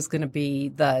label was going to be,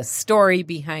 the story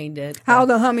behind it? How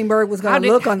the hummingbird was going to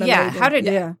look on the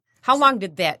label. How long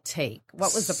did that take?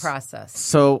 What was the process?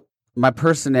 So my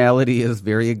personality is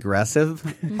very aggressive.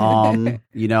 I'm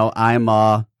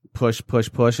push,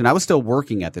 and I was still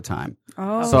working at the time.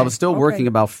 Oh, So I was still working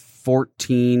about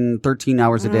 13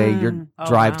 hours a day, your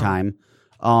drive time.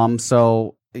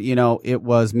 So, it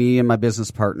was me and my business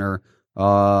partner,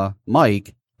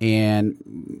 Mike, and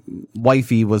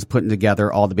wifey was putting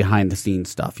together all the behind the scenes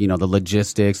stuff, the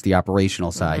logistics, the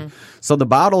operational side. So the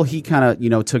bottle, he kind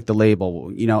of, took the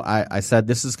label. I said,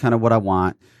 this is kind of what I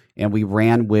want. And we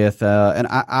ran with, and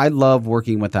I love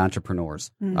working with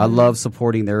entrepreneurs. I love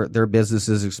supporting their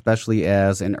businesses, especially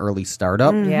as an early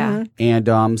startup. Yeah.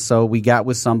 And so we got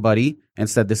with somebody and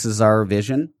said, this is our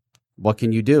vision. What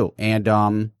can you do? And,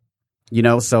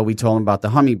 so we told him about the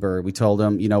hummingbird. We told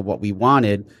him, what we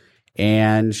wanted.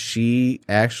 And she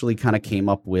actually kind of came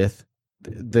up with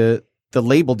the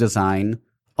label design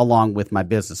along with my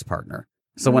business partner.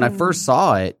 So when I first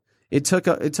saw it, it took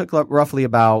roughly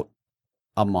about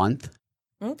a month.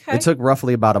 Okay. It took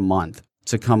roughly about a month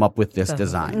to come up with this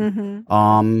design.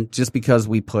 Just because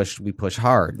we push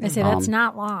hard. I say that's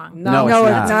not long. No, No, it's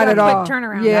it's not. not at all. Quick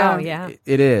turnaround. Yeah. Oh, yeah.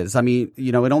 It is. I mean,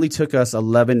 it only took us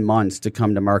 11 months to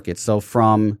come to market. So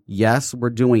from, yes, we're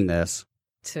doing this,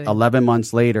 11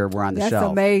 months later, we're on the That's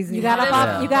shelf. amazing. You got up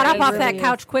off, you got up off that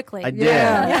couch quickly. I did.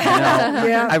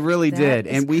 Yeah. I really did.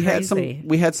 is And we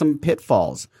crazy. had some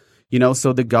pitfalls.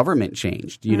 So the government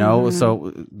changed,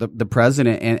 so the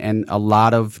president and a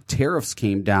lot of tariffs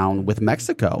came down with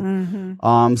Mexico.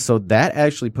 So that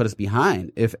actually put us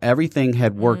behind. If everything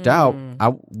had worked out,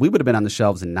 we would have been on the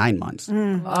shelves in 9 months.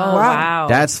 Oh, wow.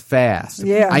 That's fast.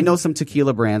 Yeah. I know some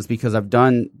tequila brands because I've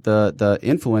done the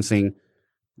influencing.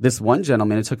 This one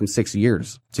gentleman, it took him 6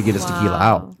 years to get his tequila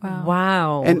out.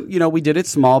 Wow. And, we did it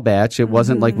small batch. It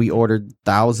wasn't like we ordered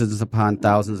thousands upon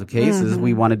thousands of cases.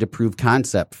 We wanted to prove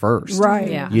concept first.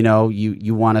 Right. Yeah.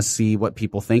 You want to see what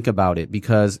people think about it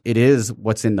because it is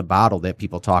what's in the bottle that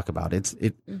people talk about.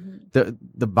 The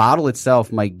bottle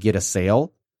itself might get a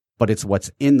sale, but it's what's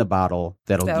in the bottle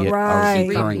that'll get a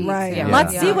recurring. Right. Yeah.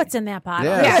 Let's see what's in that bottle.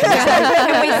 Yeah.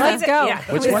 Let's go. Yeah.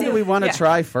 Which one do we want to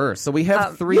try first? So we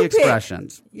have 3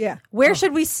 expressions. Yeah. Where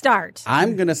should we start?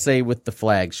 I'm going to say with the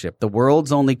flagship, the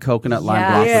world's only coconut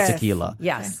lime blanco Yes. tequila.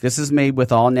 Yes. This is made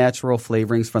with all natural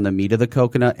flavorings from the meat of the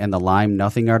coconut and the lime,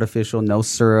 nothing artificial, no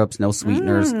syrups, no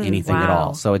sweeteners, anything at Wow.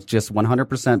 all. So it's just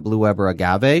 100% Blue Weber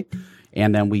agave.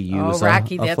 And then we use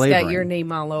Rocky, a that's flavoring. got your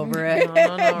name all over it. No,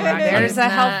 Rocky. There's a It's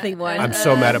not. healthy one. I'm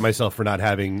so mad at myself for not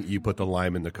having you put the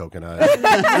lime in the coconut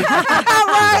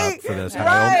for this.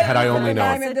 Had I only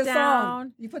known. Lime in the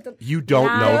song. You put the. You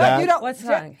don't know You that? don't. What's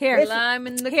wrong? Here, Lime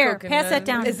in the here, coconut. pass that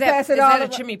down. Is Pass that, it is all that a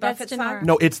over. Jimmy That's Buffett Janara. song?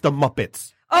 No, it's the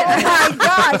Muppets. Oh my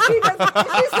gosh!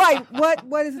 She's like,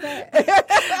 what is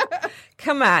that?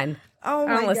 Come on. Oh I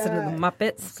my don't listen to God. the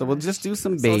Muppets. So we'll just do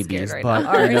some scared babies. right but,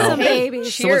 now. you know, Some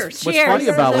babies. so what's funny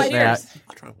about it that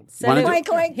wanted to- Clink,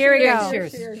 clink. Here we go.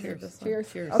 Cheers.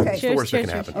 Cheers. Okay. It's the worst that can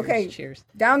happen. Okay. Cheers.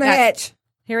 Down the Yes. hatch.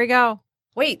 Here we go.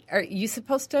 Wait, are you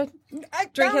supposed to drink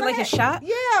Down it the like a hatch. shot?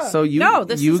 Yeah. So you No,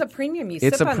 this you, is a premium. You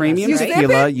It's sip a on premium this, You right? sip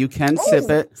tequila. it? You can Oh, sip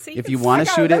it see, if you it's- want I to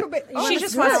got shoot a it. little bit. She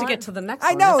just wants to get to the next I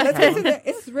one. know. That's That's okay.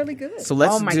 it's really good. So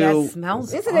let's Oh my do. God, it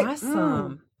smells Isn't it?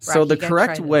 awesome. So Rocky, the you gotta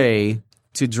correct try this. way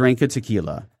to drink a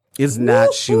tequila is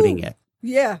not shooting it.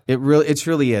 Yeah. It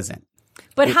truly isn't.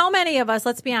 But how many of us,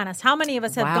 let's be honest, how many of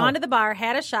us have Wow. gone to the bar,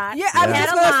 had a shot? Yeah, I was had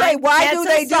just a gonna say, lime, why had do some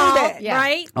they do salt, that? Yeah.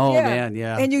 Right? Oh Yeah. man,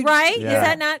 yeah. And you Right? Yeah. Is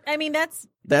that not? I mean, that's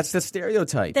That's the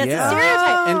stereotype. a yeah.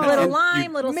 stereotype. And- little and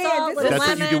lime, little Man, salt, this little That's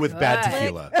lemon. what you do with bad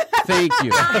tequila. Thank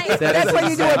you. That's what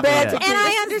you do with bad it. tequila. And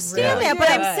I understand that, but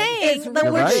Yeah. I'm saying It's that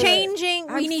You're we're right. changing.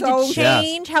 I'm We need so- to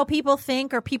change how people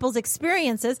think or people's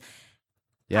experiences.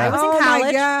 Yeah. I was Oh, in my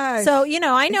college, gosh. so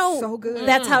I know so good.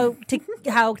 that's how That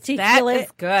tequila. is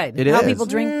good. It how is. people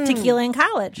drink tequila in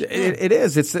college. It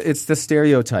is. It's the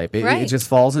stereotype. It Right. just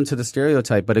falls into the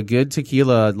stereotype. But a good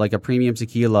tequila, like a premium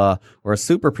tequila or a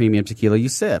super premium tequila, you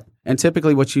sip. And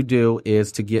typically what you do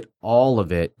is to get all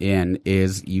of it in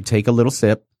is you take a little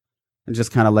sip and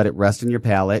just kind of let it rest in your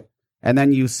palate. And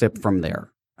then you sip from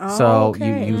there. Oh, So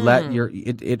okay. you let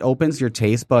it opens your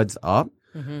taste buds up.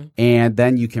 And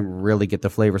then you can really get the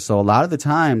flavor. So a lot of the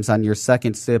times on your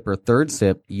second sip or third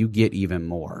sip, you get even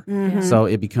more. So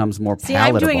it becomes more See, I'm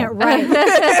palatable. doing it right.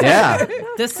 Yeah.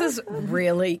 This is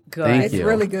really good. Thank It's you.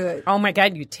 really good. Oh my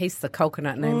God, you taste the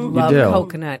coconut, and I love do.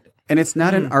 coconut. And it's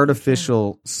not an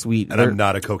artificial sweet. And I'm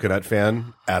not a coconut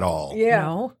fan at all. Yeah.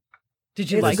 No? Did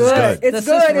you It's like good. good. It's This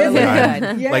good, is really isn't Like,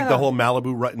 it? Yeah. like the whole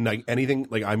Malibu, like anything,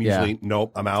 like I'm Yeah. usually,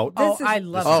 nope, I'm out. Oh, This is- I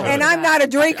love Oh. And I'm not a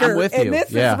drinker. I'm with you. And this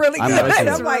yeah. is really I'm good. with you.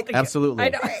 I'm like, Absolutely. I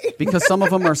know. Because some of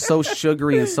them are so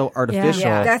sugary and so artificial.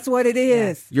 Yeah. that's what it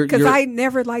is. You're- Because you're- I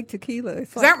never liked tequila.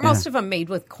 It's like, Aren't most of them made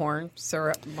with corn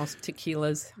syrup? Most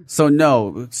tequilas. So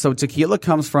no. So tequila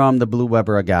comes from the Blue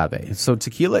Weber agave. So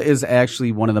tequila is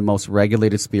actually one of the most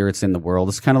regulated spirits in the world.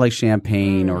 It's kind of like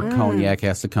champagne or cognac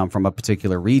has to come from a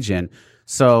particular region.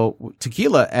 So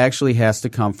tequila actually has to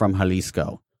come from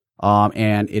Jalisco.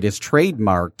 And it is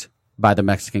trademarked by the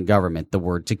Mexican government, the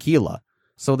word tequila.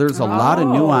 So there's a lot of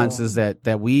nuances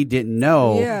that we didn't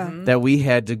know Yeah. that we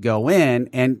had to go in,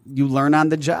 and you learn on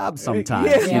the job sometimes.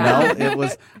 Yeah. You know,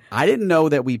 I didn't know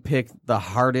that we picked the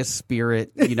hardest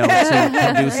spirit, to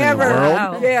produce in the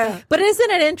world. Yeah. But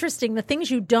isn't it interesting? The things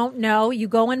you don't know, you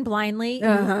go in blindly.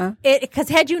 Because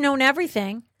had you known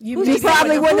everything, You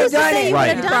probably wouldn't have done it.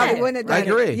 Right. You probably wouldn't have done I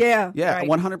agree. it. Yeah. Yeah,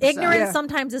 100%. ignorance Yeah.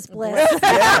 sometimes is bliss.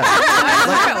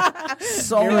 Yeah. Like,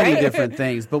 so many different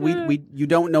things, but you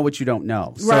don't know what you don't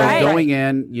know. So Right. going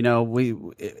in,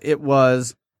 it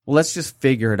was, well, let's just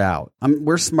figure it out.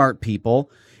 We're smart people.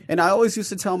 And I always used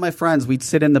to tell my friends, we'd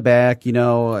sit in the back,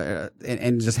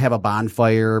 and just have a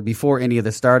bonfire before any of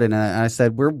this started. And I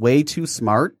said, we're way too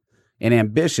smart and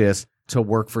ambitious to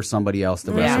work for somebody else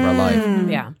the rest of our life.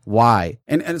 Yeah. Why?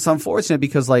 And it's unfortunate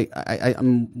because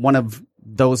I'm one of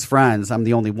those friends. I'm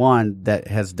the only one that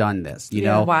has done this, you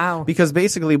know? Wow. Because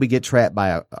basically we get trapped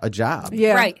by a job.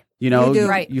 Yeah. Right. You do.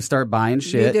 Right. You start buying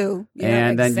shit. do. Yeah,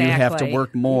 and then you have to exactly.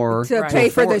 work more To Right. pay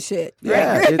for afford- the shit.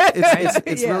 Yeah,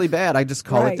 it's Yeah. really bad. I just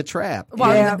call Right. it the trap.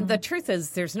 Well, Yeah. the truth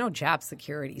is, there's no job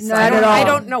security. So Not I don't, at all. I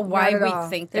don't know why Not at we all.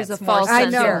 think There's that's a more false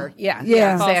sense secure. of- Yeah.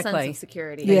 Yeah. False Exactly. sense of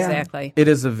security. Yeah. Exactly. It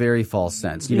is a very false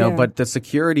sense, Yeah. but the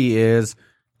security is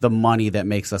the money that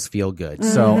makes us feel good.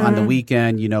 So on the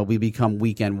weekend, we become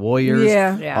weekend warriors.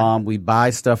 Yeah. Yeah. We buy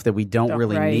stuff that we don't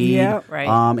really right. need. Yep. Right.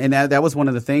 And that was one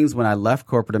of the things when I left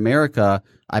corporate America,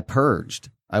 I purged.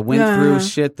 I went through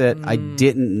shit that I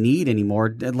didn't need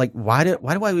anymore. Like, why do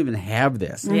I even have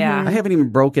this? Yeah. I haven't even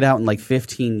broke it out in like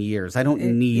 15 years. I don't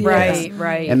need this. Right.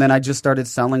 Right. And then I just started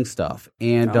selling stuff.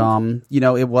 And,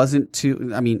 it wasn't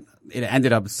too, it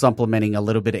ended up supplementing a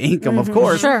little bit of income, of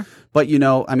course. Sure. But,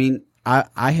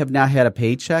 I have not had a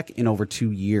paycheck in over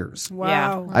 2 years.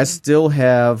 Wow. I still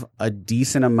have a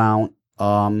decent amount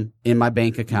in my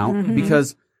bank account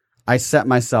because I set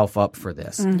myself up for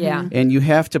this. Yeah. And you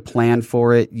have to plan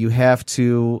for it. You have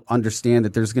to understand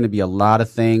that there's going to be a lot of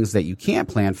things that you can't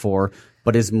plan for,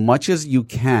 but as much as you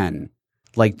can,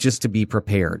 like just to be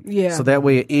prepared. Yeah. So that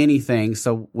way anything.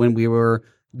 So when we were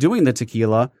doing the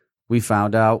tequila, we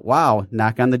found out, wow,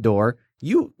 knock on the door.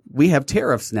 We have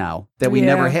tariffs now that we Yeah.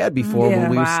 never had before Yeah.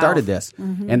 when we Wow. started this.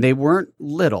 And they weren't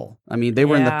little. They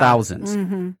were in the Yeah. thousands.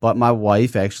 But my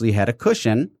wife actually had a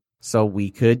cushion so we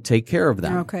could take care of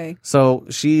them. Okay. So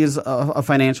she's a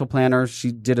financial planner.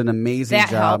 She did an amazing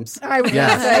That job. helps. I was Yes.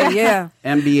 going to say, yeah.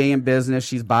 MBA in business.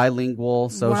 She's bilingual,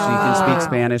 so she can speak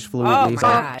Spanish fluently. Oh, so,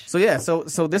 gosh. so yeah, so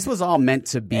this was all meant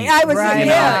to be. I was, Right.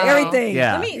 yeah, Wow. everything.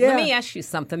 Yeah. Let me ask you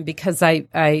something because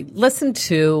I listened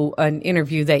to an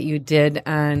interview that you did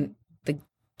on the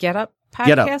Get Up podcast.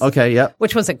 Get up. Okay, yep.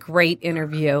 Which was a great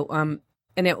interview.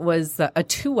 and it was a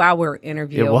 2-hour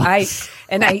interview. It was.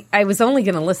 I was only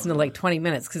going to listen to like 20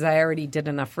 minutes because I already did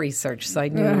enough research, so I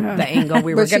knew the angle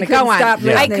we were But she going to go couldn't on. stop I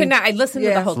listening. could not. I listened to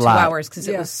the whole 2 Lot. hours because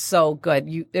it was so good.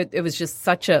 It was just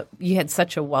you had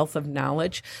such a wealth of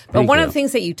knowledge. But one of the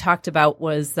things that you talked about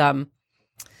was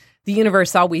the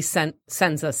universe always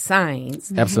sends us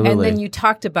signs. Absolutely. And then you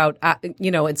talked about,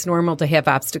 it's normal to have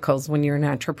obstacles when you're an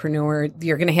entrepreneur.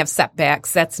 You're going to have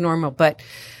setbacks. That's normal. But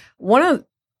one of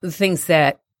the things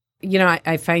that,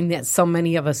 I find that so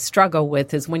many of us struggle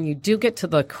with is when you do get to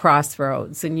the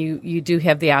crossroads and you do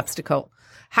have the obstacle,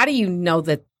 how do you know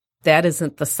that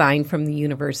isn't the sign from the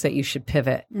universe that you should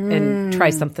pivot and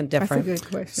try something different? That's a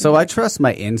good question. So I trust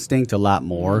my instinct a lot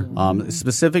more,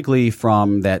 specifically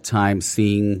from that time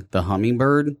seeing the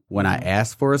hummingbird when I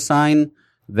asked for a sign.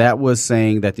 That was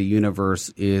saying that the universe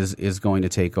is going to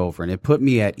take over, and it put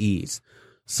me at ease.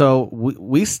 So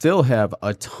we still have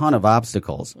a ton of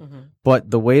obstacles,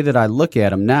 but the way that I look at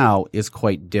them now is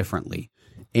quite differently.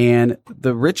 And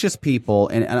the richest people,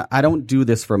 and I don't do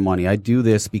this for money. I do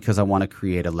this because I want to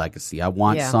create a legacy. I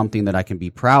want something that I can be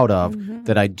proud of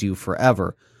that I do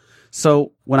forever.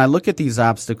 So when I look at these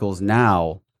obstacles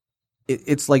now,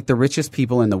 it's like the richest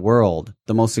people in the world,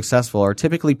 the most successful, are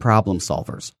typically problem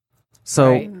solvers.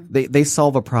 So they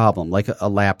solve a problem, like a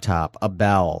laptop, a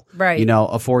bell,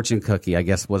 a fortune cookie, I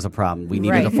guess was a problem. We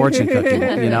needed a fortune cookie,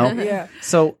 Yeah.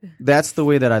 So that's the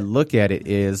way that I look at it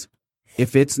is,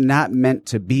 if it's not meant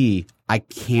to be, I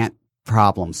can't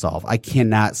problem solve. I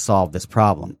cannot solve this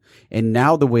problem. And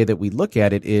now the way that we look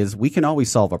at it is we can always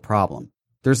solve a problem.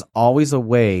 There's always a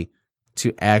way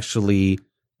to actually,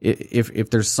 if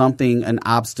there's something, an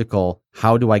obstacle,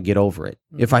 how do I get over it?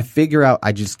 If I figure out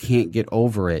I just can't get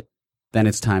over it, then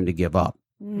it's time to give up.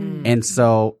 And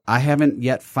so I haven't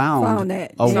yet found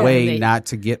that. a Yeah. way not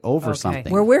to get over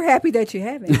something. Well, we're happy that you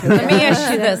haven't. Let me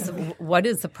ask you this. What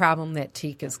is the problem that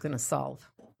Teak is going to solve?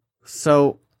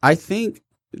 So I think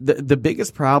the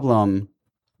biggest problem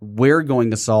we're going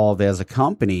to solve as a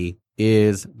company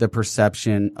is the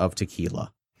perception of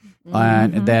tequila.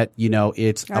 And that,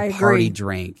 it's I a party agree.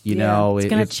 drink, Yeah. know. It's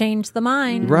going to change the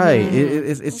mind. Right.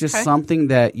 It's just something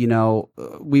that,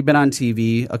 we've been on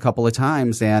TV a couple of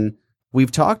times and we've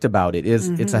talked about it.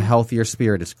 It's a healthier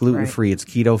spirit. It's gluten-free. It's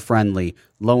keto-friendly,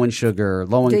 low in sugar,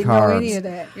 low in Didn't know carbs. any of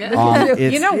that.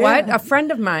 It's- You know what? A friend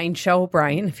of mine, Joe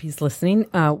O'Brien, if he's listening,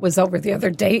 was over the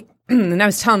other day, and I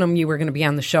was telling him you were going to be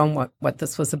on the show and what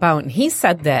this was about. And he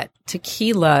said that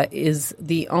tequila is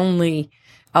the only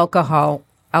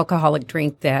alcoholic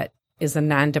drink that is a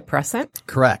non-depressant.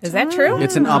 Correct. Is that true?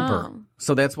 It's an upper.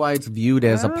 So that's why it's viewed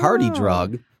as a party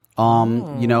drug.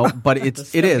 But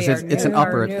it's an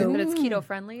upper. But it's keto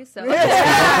friendly, so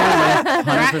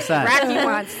 100%. Rocky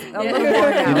wants a little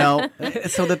more now.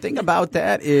 So the thing about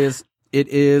that is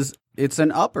it's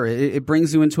an upper. It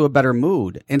brings you into a better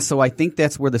mood. And so I think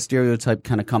that's where the stereotype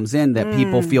kind of comes in, that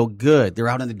people feel good. They're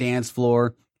out on the dance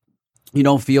floor. You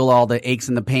don't feel all the aches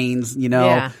and the pains,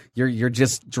 Yeah. You're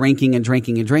just drinking and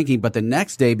drinking and drinking. But the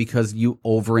next day, because you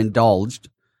overindulged,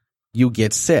 you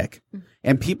get sick.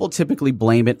 And people typically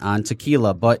blame it on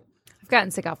tequila, but I've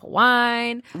gotten sick off of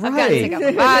wine. I've gotten Right. sick off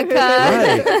of vodka.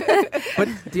 right. But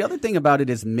the other thing about it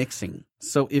is mixing.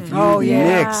 So if you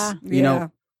mix,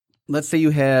 let's say you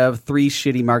have 3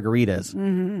 shitty margaritas,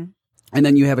 and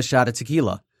then you have a shot of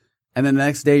tequila, and then the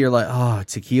next day you're like, oh,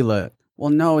 tequila. Well,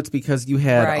 no, it's because you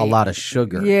had a lot of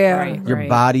sugar. Yeah. Right. Your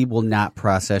body will not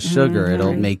process sugar.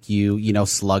 It'll make you,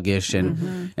 sluggish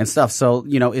and stuff. So,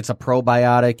 it's a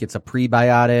probiotic. It's a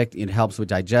prebiotic. It helps with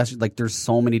digestion. Like, there's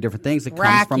so many different things that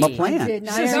comes from a Rocky. plant. Did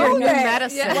not She's know your new that.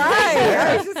 medicine. Right.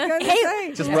 I was just gonna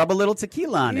say. Just rub a little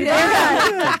tequila on it.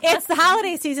 It's the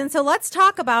holiday season, so let's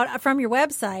talk about, from your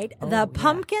website, the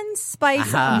pumpkin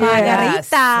spice Yes. margarita.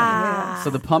 So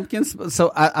the pumpkins.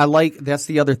 So I like, that's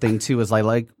the other thing too, is I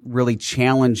like really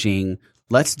challenging.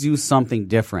 Let's do something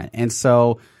different. And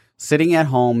so sitting at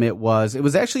home, it was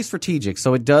actually strategic.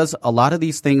 So it does a lot of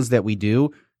these things that we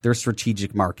do. They're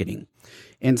strategic marketing.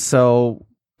 And so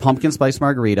pumpkin spice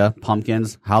margarita,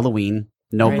 pumpkins, Halloween,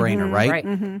 no brainer,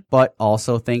 right? But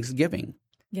also Thanksgiving.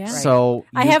 Yeah. So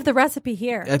I have the recipe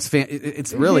here.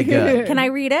 it's really good. Can I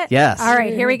read it? Yes. All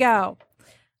right, here we go.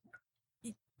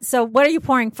 So what are you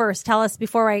pouring first? Tell us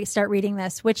before I start reading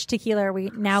this. Which tequila are we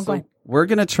now going? We're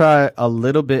going to try a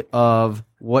little bit of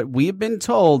what we've been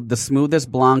told the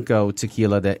smoothest Blanco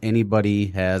tequila that anybody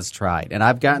has tried. And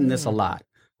I've gotten this a lot,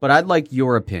 but I'd like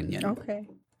your opinion. Okay.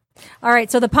 All right,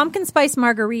 so the pumpkin spice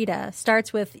margarita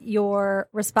starts with your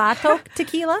Reposado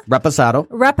tequila.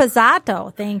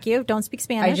 Reposado, thank you. Don't speak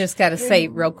Spanish. I just got to say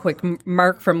real quick,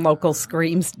 Mark from Local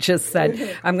Screams just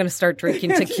said, I'm going to start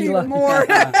drinking tequila. More.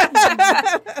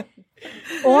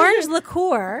 Orange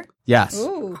liqueur, Yes.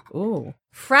 Ooh.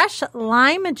 fresh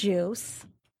lime juice,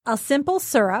 a simple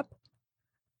syrup,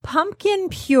 pumpkin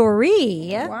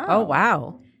puree, Oh,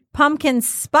 wow. pumpkin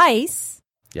spice,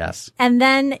 Yes. and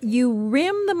then you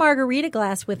rim the margarita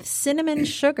glass with cinnamon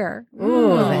sugar.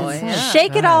 Ooh.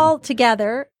 Shake it all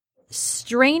together,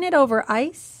 strain it over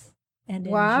ice, and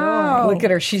Wow. enjoy. Look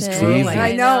at her. She's Easy. drooling.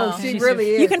 I know. She really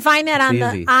is. You can find that on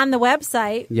It's easy. the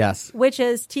website, Yes. which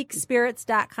is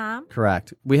teakspirits.com.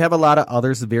 Correct. We have a lot of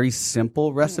others, very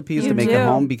simple recipes to make do. at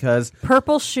home because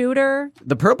Purple shooter.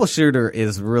 the purple shooter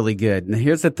is really good. And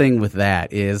here's the thing with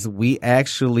that is we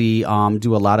actually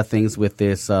do a lot of things with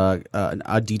this a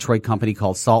Detroit company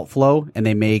called Salt Flow, and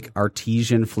they make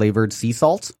artesian flavored sea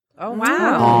salts. Oh,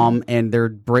 wow. And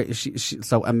they're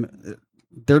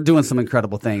they're doing some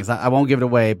incredible things. I won't give it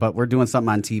away, but we're doing something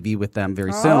on TV with them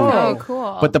very soon. Oh,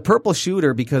 cool. But the purple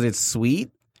shooter, because it's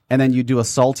sweet, and then you do a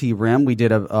salty rim. We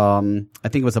did I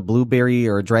think it was a blueberry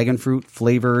or a dragon fruit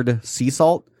flavored sea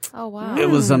salt. Oh, wow. It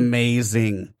was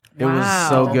amazing. It was Wow.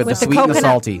 so good. With the sweet and the coconut,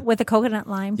 salty. With the coconut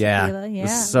lime tequila. It Yeah.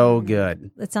 was so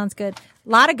good. That sounds good. A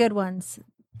lot of good ones.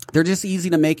 They're just easy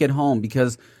to make at home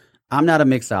because I'm not a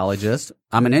mixologist.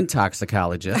 I'm an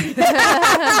intoxicologist.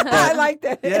 I like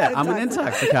that. Yeah, I'm an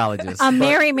intoxicologist. A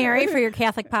Mary Mary for your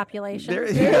Catholic population. There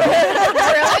you go.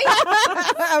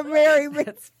 I'm very.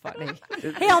 That's funny.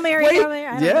 Hail Mary. Wait, Hail Mary.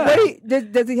 I don't Yeah.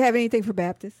 Does he have anything for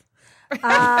Baptists?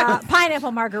 know.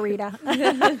 Pineapple margarita. I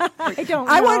don't know.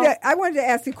 I wanted to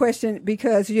ask a question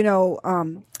because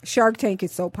Shark Tank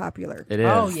is so popular. It is.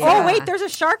 Oh, yeah. Oh, wait, there's a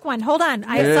shark one. Hold on.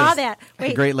 I It saw is. that.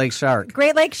 Wait. Great Lake Shark.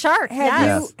 Great Lake Shark.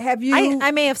 Yes. Have you?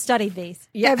 I may have studied these.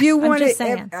 have you I'm wanted? just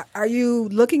saying. Are you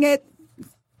looking at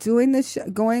doing this?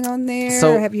 Going on there?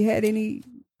 So- have you had any?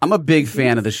 I'm a big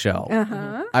fan of the show.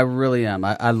 Uh-huh. I really am.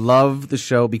 I love the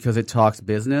show because it talks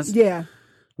business. Yeah.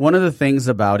 One of the things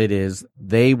about it is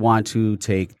they want to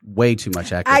take way too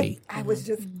much equity. I was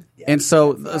just. And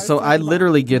so I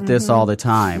literally get this all the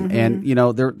time. And,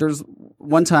 there's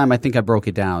one time I think I broke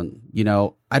it down.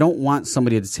 I don't want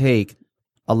somebody to take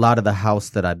a lot of the house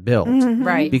that I built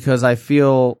Right. because I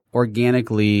feel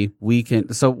organically we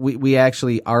can. So we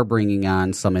actually are bringing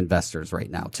on some investors right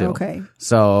now too. Okay.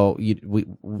 So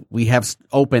we have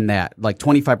opened that like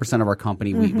 25% of our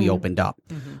company we opened up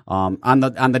on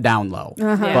the down low,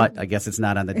 but I guess it's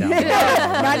not on the down low.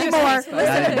 Not anymore.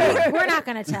 We're not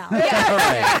going to tell. All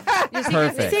right.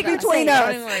 Perfect. Secret between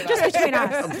us. Just between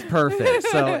us. Perfect.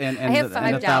 So and I have the,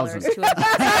 and the $5 thousands. to invest.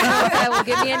 That will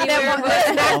get me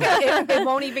anywhere. But It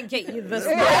won't even get you this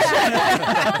much.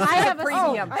 I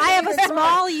have a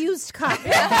small used cup.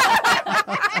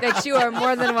 that you are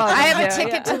more than welcome. I have a to.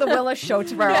 ticket to the Willis show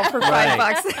tomorrow for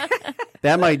 $5.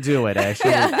 That might do it,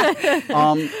 actually.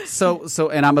 So,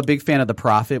 and I'm a big fan of The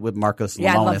Prophet with Marcus Lemonis.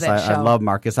 Yeah, I love that I show. love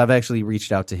Marcus. I've actually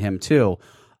reached out to him too.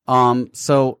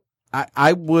 So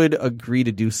I would agree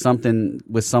to do something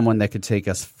with someone that could take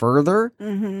us further.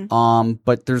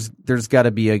 But there's got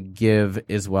to be a give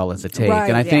as well as a take. Right,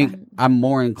 and I think I'm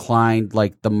more inclined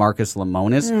like the Marcus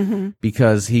Lemonis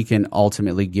because he can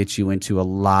ultimately get you into a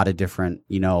lot of different,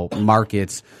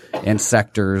 markets and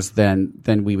sectors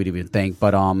than we would even think.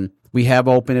 But we have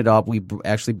opened it up. We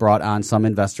actually brought on some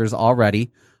investors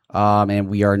already. And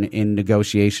we are in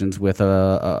negotiations with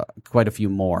quite a few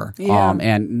more. Yeah.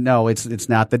 And no, it's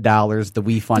not the dollars, the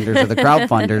we funders or the crowd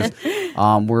funders.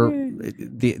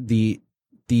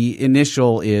 The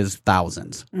initial is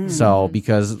thousands. So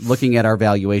because looking at our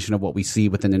valuation of what we see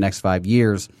within the next 5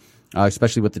 years,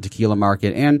 especially with the tequila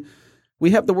market, and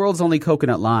we have the world's only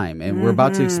coconut lime, and we're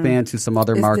about to expand to some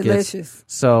other It's markets. delicious.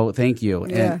 So thank you.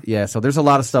 Yeah. And so there's a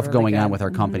lot of stuff going on with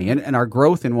our company, and our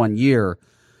growth in 1 year.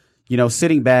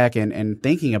 Sitting back and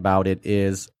thinking about it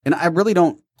is, and I really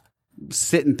don't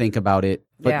sit and think about it,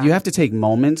 but Yeah. you have to take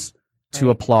moments to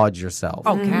applaud yourself.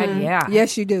 Oh, God, yeah.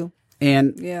 Yes, you do.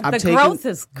 And Yeah. I'm The taking, growth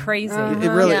is crazy. it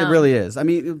really is. I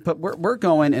mean, but we're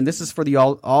going, and this is for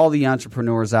all the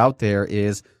entrepreneurs out there.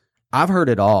 Is I've heard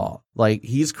it all. Like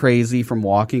he's crazy from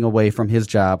walking away from his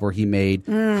job where he made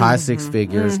high six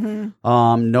figures.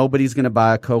 Nobody's going to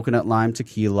buy a coconut lime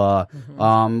tequila.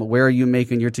 Where are you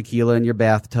making your tequila in your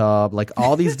bathtub? Like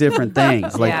all these different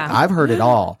things. Like Yeah. I've heard it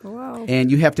all.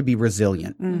 And you have to be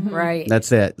resilient. Right.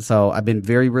 That's it. So I've been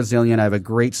very resilient. I have a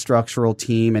great structural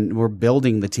team, and we're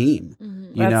building the team.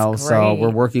 You That's know, so great. we're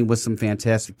working with some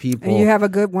fantastic people. And you have a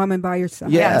good woman by your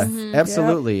side. Yeah, Yes.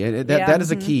 absolutely. And that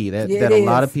is a key that It a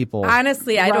lot is. of people.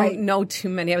 Honestly, I Right. don't know too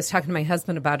many. I was talking to my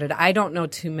husband about it. I don't know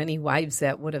too many wives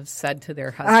that would have said to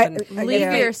their husband, Leave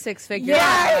Yeah. your six figure.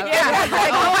 Yeah.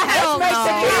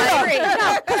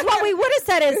 Because what we would have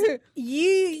said is,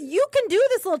 you can do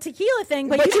this little tequila thing,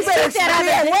 but you better keep that on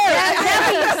that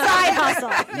be your side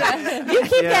hustle. You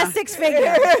keep that 6 figure.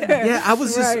 Yeah, I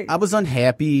was just Right. I was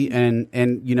unhappy and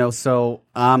you know, so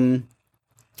I'm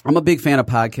a big fan of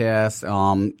podcasts.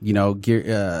 You know,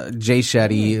 Jay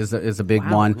Shetty is a big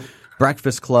one.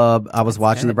 Breakfast Club. I was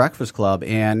watching the Breakfast Club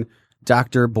and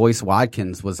Dr. Boyce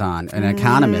Watkins was on, an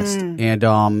economist,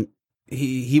 and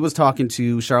he was talking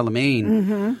to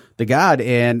Charlemagne the God,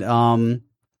 and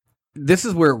this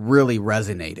is where it really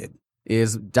resonated.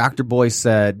 Is Dr. Boyce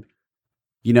said,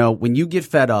 you know, when you get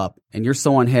fed up and you're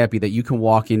so unhappy that you can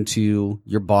walk into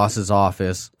your boss's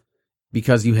office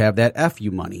because you have that FU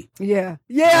money. Yeah.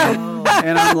 Yeah.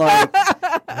 And I'm like,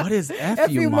 what is FU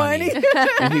FU money? money.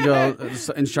 And he goes,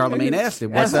 and Charlemagne asked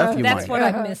him, what's FU that's money? what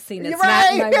I'm missing. It's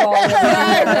Right. not my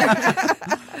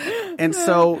wallet. And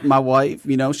so my wife,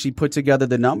 you know, she put together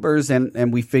the numbers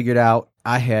and we figured out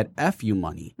I had FU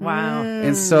money. Wow.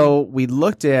 And so we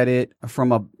looked at it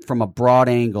from a broad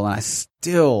angle, and I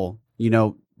still, you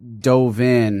know, dove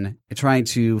in trying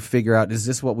to figure out, is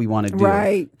this what we want to do?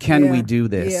 Right. Can Yeah. we do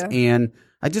this? Yeah. And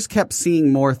I just kept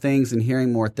seeing more things and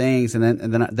hearing more things, and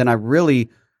then I really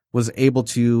was able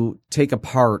to take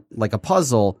apart like a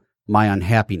puzzle my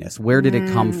unhappiness. Where did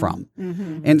it come from?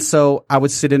 And so I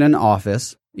would sit in an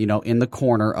office, you know, in the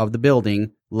corner of the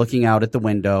building, looking out at the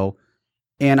window,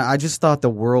 and I just thought the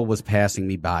world was passing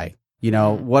me by. You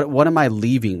know, what am I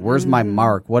leaving? Where's my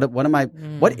mark? What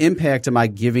impact am I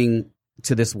giving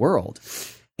to this world?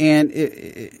 And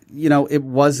you know, that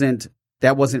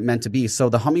wasn't meant to be. So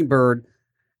the hummingbird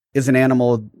is an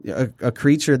animal, a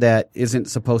creature that isn't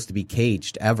supposed to be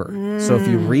caged ever. So if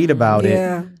you read about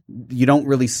Yeah. it, you don't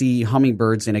really see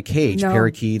hummingbirds in a cage. No.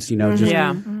 Parakeets, you know, just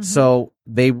Yeah. so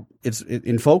it's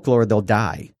in folklore they'll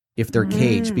die if they're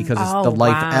caged because Oh, the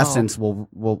life wow. essence will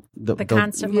The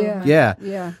constant Yeah. movement. yeah.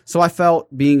 Yeah. So I felt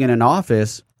being in an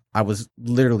office, I was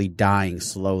literally dying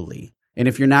slowly. And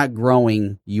if you're not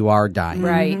growing, you are dying.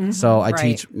 Right. So I Right.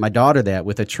 teach my daughter that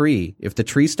with a tree. If the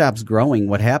tree stops growing,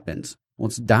 what happens? Well,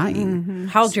 it's dying.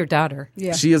 How's your daughter?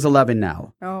 Yeah. She is 11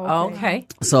 now. Oh, Okay.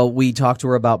 So we talked to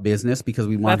her about business because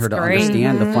we want That's her to great.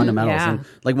 understand the fundamentals. Yeah. And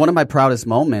like one of my proudest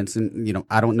moments, and you know,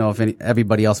 I don't know if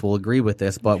everybody else will agree with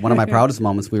this, but one of my proudest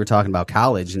moments, we were talking about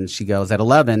college, and she goes, at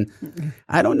 11,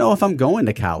 I don't know if I'm going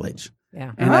to college.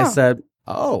 Yeah. And I said,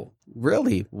 oh,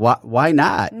 really? Why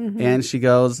not? And she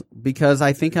goes, because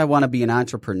I think I want to be an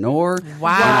entrepreneur.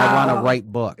 Wow. And I want to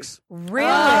write books.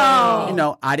 Really? You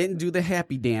know, I didn't do the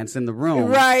happy dance in the room.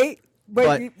 Right.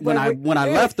 But when I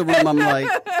left the room, I'm like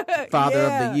father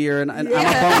of the year, and I'm a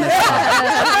bonus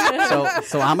father.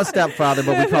 So I'm a stepfather,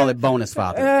 but we call it bonus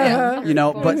father. You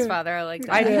know, Bonus but father, I like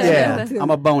that. yeah,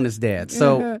 I'm a bonus dad.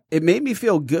 So it made me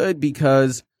feel good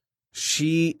because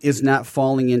she is not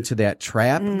falling into that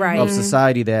trap Right. of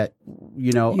society that,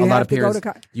 you know, You a lot have of to go parents,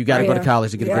 to you got to go to Yeah.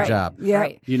 college to get a Yeah. good job. Yeah.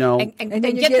 Right. You know, And then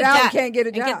you get get the out, debt, you can't get a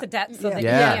and get job. the debt so that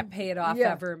Yeah. you can't pay it off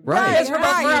Yeah. ever. Right. Because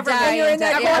Right. forever And you're in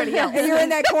that everybody corner, else. and you're in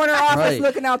that corner office Right.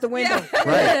 looking out the window.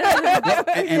 right. Well,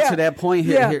 and to that point,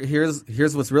 Yeah.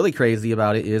 here's what's really crazy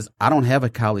about it is I don't have a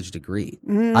college degree.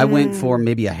 I went for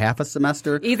maybe a half a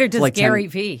semester. Either does like Gary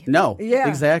V. No, Yeah.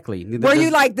 exactly. Were you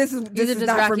like, this is Neither does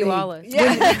not for Rocky me? Wallace.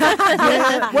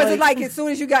 Yeah. Was it like as soon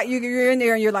as you're in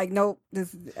there and you're like, nope,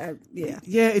 this yeah.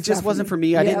 Yeah, it just Not for wasn't me. for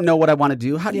me. I Yeah. didn't know what I want to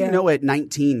do. How do Yeah. you know at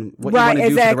 19 what Right, you want to do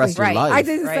for the exactly. rest of your Right. life? I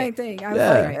did the Right. same thing. I was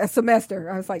Yeah. like, a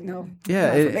semester. I was like, no. Yeah,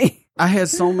 not for me. I had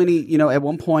so many, you know, at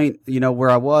one point, you know, where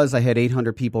I had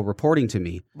 800 people reporting to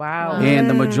me. Wow. And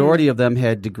the majority of them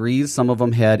had degrees. Some of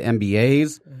them had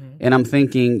MBAs. And I'm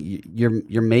thinking,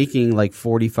 you're making like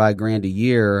 45 grand a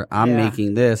year. I'm Yeah.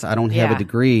 making this. I don't have Yeah. a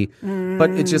degree. But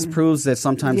it just proves that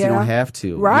sometimes you Yeah. don't have to.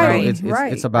 You know, Right, it's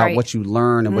right. about Right. what you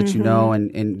learn and what you know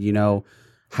and, you know,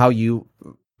 how you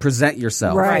present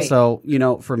yourself. Right. So, you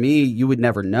know, for me, you would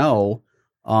never know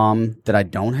that I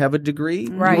don't have a degree.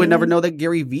 Right. You would never know that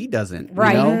Gary V doesn't.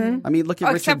 Right. You know? I mean, look at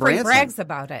Oh, Richard except for he Branson. brags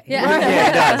about it. Yeah.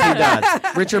 Yeah, he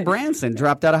does. Richard Branson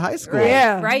dropped out of high school.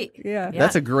 Yeah. Right. Yeah.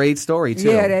 That's a great story too.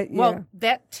 Yeah. Well,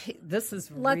 this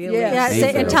is really yeah, say,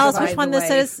 Thank and you. tell us by which the one this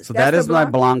way. is. So That's that the is my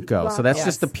Blanco. Blanco. So that's Yes.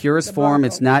 just the purest The form. Blanco.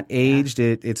 It's not aged.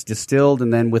 It's distilled,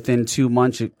 and then within 2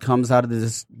 months, it comes out of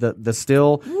the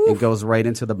still and goes right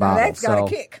into the Now bottle. that's got So a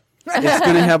kick. It's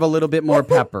going to have a little bit more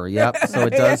pepper. Yep. So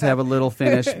it does have a little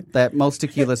finish that most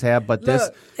tequilas have, but this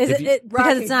Is if it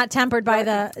because it's not tempered by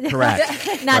the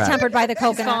Correct. not tempered by the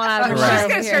coconut? Falling out of her Correct. She's shoes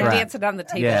gonna start Correct. dancing on the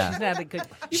table. Yeah.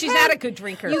 She's not a good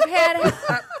drinker. You've had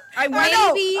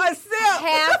maybe a sip.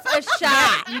 half a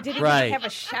shot. You didn't Right. even have a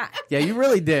shot. Yeah, you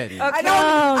really did. I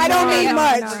don't need no,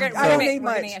 much. no, no. I don't need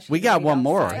much. We got one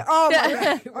more. Oh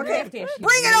my God. Okay.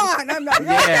 Bring it on. I'm not.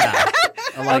 Yeah.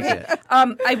 I like it.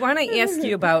 I want to ask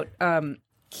you about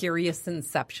Curious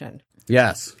Inception.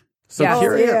 Yes. So Yes.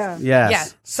 curious. Yeah. Yes. Yeah.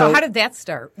 So how did that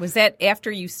start? Was that after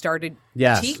you started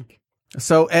Yes. Teak?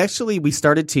 So actually, we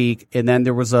started Teak, and then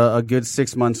there was a good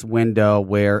 6 months window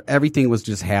where everything was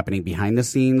just happening behind the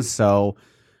scenes. So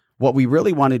what we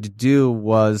really wanted to do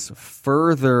was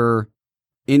further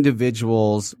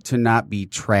individuals to not be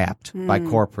trapped by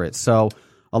corporate. So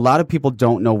a lot of people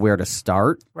don't know where to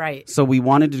start. Right. So we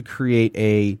wanted to create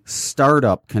a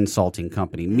startup consulting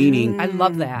company, meaning I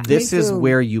love that. this Me is too.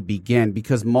 where you begin,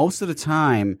 because most of the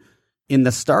time in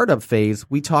the startup phase,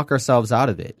 we talk ourselves out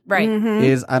of it. Right.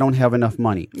 Is I don't have enough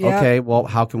money. Yeah. Okay, well,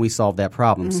 how can we solve that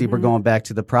problem? See, we're going back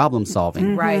to the problem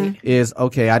solving. Right. Is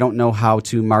okay, I don't know how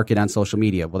to market on social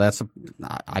media. Well,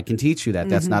 I can teach you that.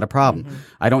 That's not a problem.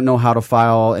 I don't know how to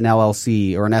file an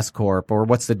LLC or an S corp, or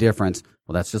what's the difference?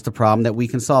 Well, that's just a problem that we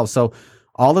can solve. So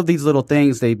all of these little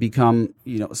things, they become,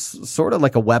 sort of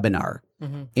like a webinar.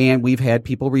 And we've had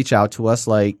people reach out to us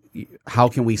like, how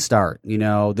can we start?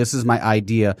 This is my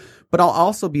idea. But I'll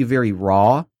also be very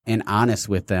raw and honest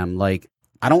with them. Like,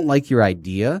 I don't like your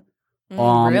idea.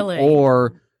 Really?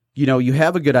 Or, you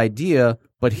have a good idea,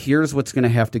 but here's what's going to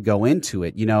have to go into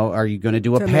it. Are you going to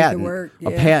do a To make it patent? work,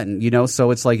 A yeah. patent,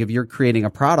 so it's like if you're creating a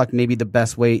product, maybe the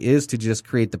best way is to just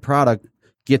create the product,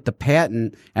 get the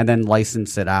patent, and then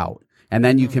license it out. And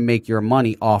then you can make your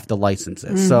money off the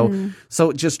licenses.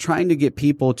 So just trying to get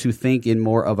people to think in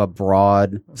more of a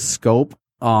broad scope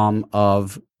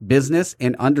of business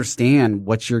and understand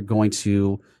what you're going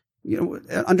to,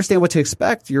 understand what to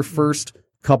expect your first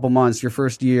couple months, your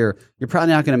first year. You're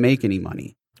probably not going to make any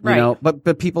money, Right.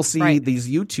 But people see Right. these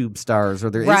YouTube stars or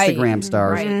their Right. Instagram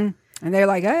stars. Right. And they're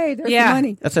like, hey, there's Yeah. the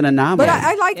money. That's an anomaly. But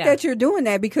I like Yeah. that you're doing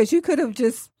that, because you could have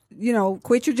just,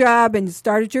 quit your job and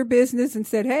started your business and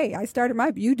said, hey, I started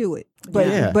you do it. But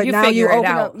Yeah. but You now you figure it open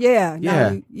out. up. Yeah.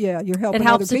 Yeah. You're helping It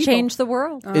helps other to people. change the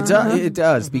world. It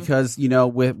does because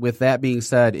with that being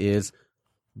said, is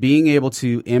being able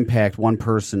to impact one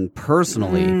person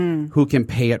personally who can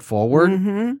pay it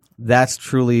forward. That's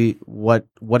truly what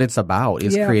it's about,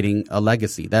 is Yeah. creating a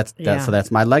legacy. Yeah. So that's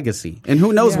my legacy, and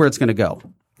who knows where it's going to go?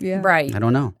 Yeah. Right. I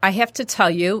don't know. I have to tell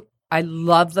you, I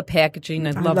love the packaging.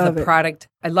 I love love the it. product.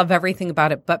 I love everything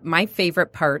about it. But my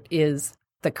favorite part is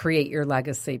the create your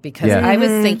legacy, because Yeah. I was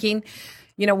thinking,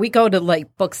 we go to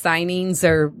like book signings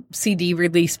or CD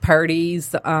release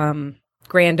parties,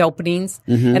 grand openings,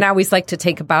 and I always like to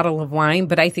take a bottle of wine.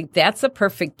 But I think that's a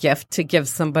perfect gift to give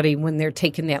somebody when they're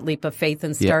taking that leap of faith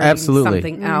and Yeah, starting absolutely.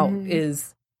 something out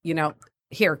is,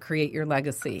 here, create your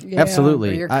legacy. Yeah.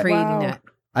 Absolutely. Or you're I- creating Wow. it.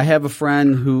 I have a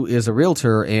friend who is a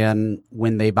realtor, and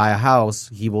when they buy a house,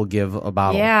 he will give a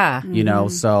bottle. Yeah.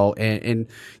 So, and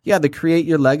yeah, the create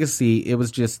your legacy, it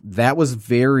was that was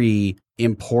very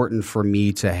important for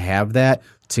me to have that,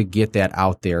 to get that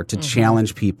out there, to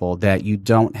challenge people that you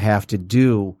don't have to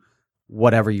do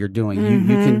whatever you're doing. You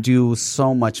can do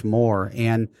so much more.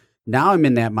 And now I'm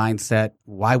in that mindset.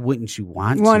 Why wouldn't you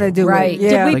want to do Right. it.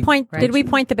 Yeah. Did we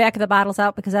point the back of the bottles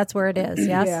out, because that's where it is?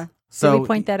 Yes. Yeah. So, Did we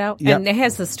point that out? Yep. And it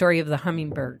has the story of the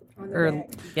hummingbird.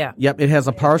 Yeah. Yep, it has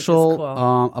a partial,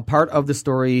 cool. a part of the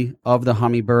story of the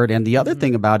hummingbird. And the other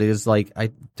thing about it is, like,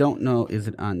 I don't know, is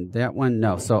it on that one?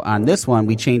 No. So on this one,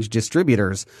 we changed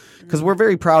distributors because we're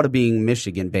very proud of being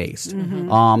Michigan based.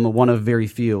 One of very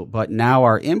few. But now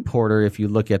our importer, if you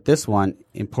look at this one,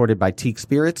 imported by Teak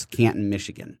Spirits, Canton,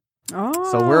 Michigan. Oh.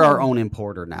 So we're our own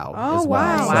importer now as well.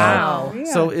 wow. So, Wow. Yeah.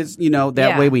 so it's, that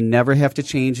Yeah. way we never have to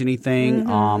change anything,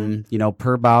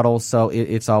 per bottle. So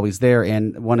it's always there.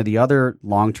 And one of the other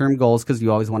long-term goals, because you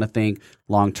always want to think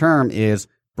long-term, is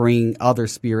bring other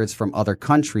spirits from other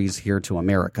countries here to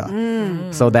America.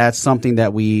 So that's something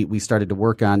that we started to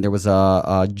work on. There was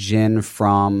a gin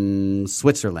from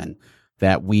Switzerland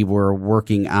that we were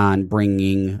working on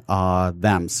bringing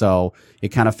them. So it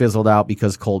kind of fizzled out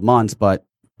because cold months, but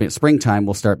springtime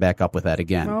we'll start back up with that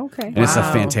again. Okay. And it's a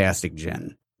Wow. fantastic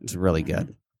gin. It's really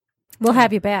good. We'll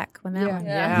have you back when that Yeah. one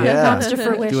Yeah. comes to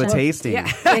fruition. Do a tasting.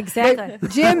 Exactly.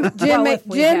 Jim Well, if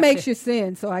we Jim have makes to. you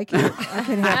sin, so I can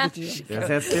have the gin. There's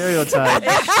that stereotype.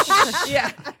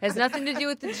 Has nothing to do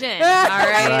with the gin. All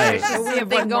right. Right. There's just We have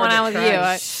something one more going to on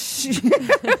with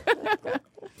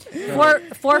try. you. Four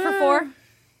for four.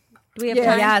 Do we have Yeah.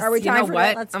 time? Yes, Are we you time know for what?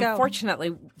 that? Let's go.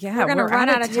 Unfortunately, yeah, We're gonna run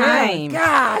out of time.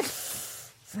 Gosh.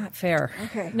 It's not fair.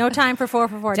 Okay. No time for 4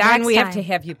 for 4. Don, Next we have time. to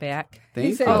have you back. He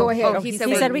Thank said you. go ahead. He He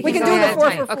said we We can can do go the ahead.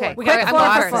 4 for 4. Okay, We got I'm four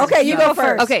going for first. four. Okay, you go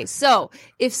first. Okay, so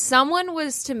if someone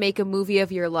was to make a movie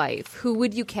of your life, who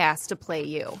would you cast to play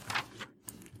you?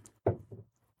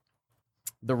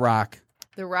 The Rock.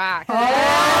 The Rock. Good choice.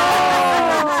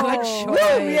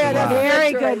 Yeah, that's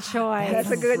Very a good choice.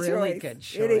 That's a good Really choice. good It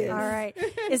choice. is. All right.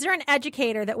 Is there an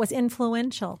educator that was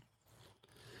influential?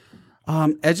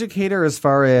 Educator as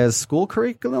far as school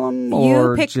curriculum, You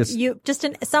or pick just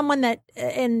someone that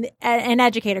an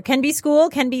educator can be school,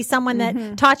 can be someone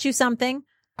that taught you something.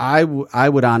 I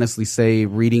would honestly say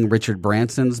reading Richard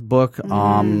Branson's book,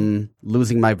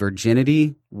 Losing My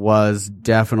Virginity, was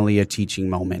definitely a teaching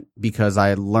moment because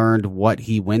I learned what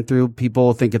he went through.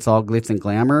 People think it's all glitz and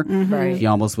glamour. Right. He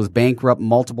almost was bankrupt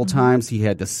multiple times. He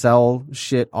had to sell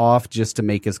shit off just to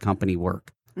make his company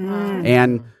work.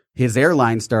 And his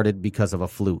airline started because of a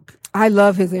fluke. I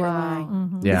love his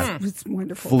airline. Yeah. It's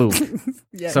wonderful. Fluke.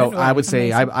 So I would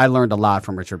say I learned a lot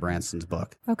from Richard Branson's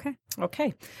book. Okay.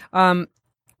 Okay.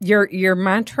 Your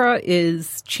mantra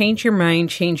is change your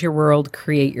mind, change your world,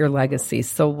 create your legacy.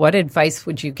 So what advice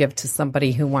would you give to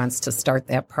somebody who wants to start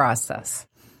that process?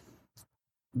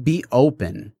 Be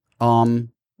open.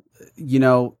 You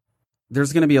know,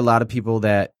 there's going to be a lot of people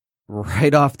that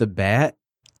right off the bat,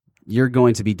 you're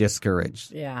going to be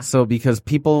discouraged. Yeah. So because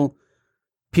people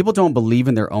don't believe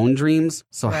in their own dreams,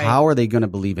 so Right. how are they going to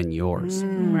believe in yours?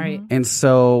 Right. And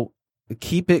so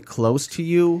keep it close to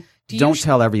you. Don't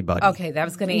tell everybody. Okay, that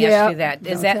was going to Yeah. ask you that.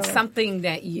 Is Don't that tell her. something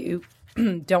that you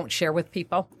don't share with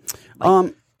people?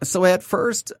 So at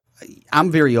first,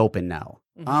 I'm very open now.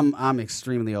 I'm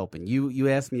extremely open. You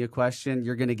ask me a question,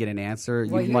 you're going to get an answer.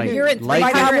 Well, you might you're in like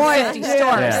it. 350 stores.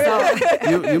 Yeah.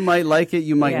 So. you might like it,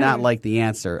 you might Yeah. not like the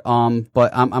answer.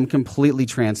 But I'm completely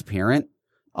transparent.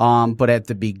 But at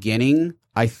the beginning,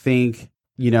 I think,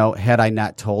 had I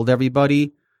not told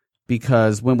everybody,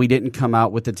 because when we didn't come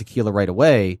out with the tequila right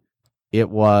away, it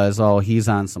was, he's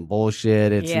on some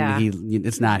bullshit.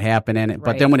 It's not happening. But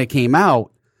Right. then when it came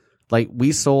out, like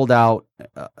we sold out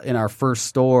in our first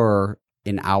store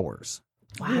in hours.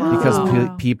 Wow. Because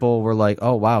people were like,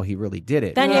 "Oh wow, he really did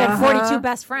it." Then you had 42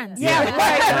 best friends. It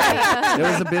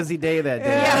was a busy day that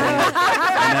day,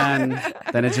 and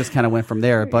then it just kind of went from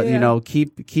there. But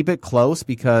keep it close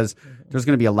because there's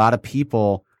going to be a lot of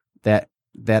people that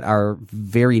are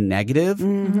very negative,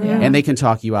 and they can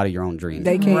talk you out of your own dreams.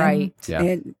 They can. Right. Yeah.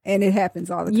 And it happens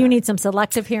all the time. You need some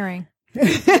selective hearing.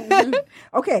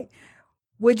 Okay.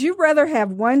 Would you rather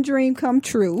have one dream come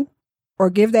true or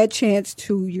give that chance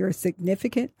to your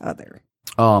significant other?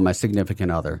 Oh, my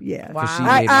significant other. Yeah. Wow. She made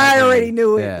my I dream. already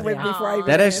knew it Yeah. before I even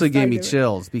That actually asked. gave I me knew it.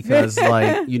 chills because,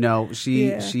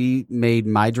 she made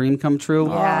my dream come true.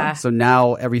 Yeah. So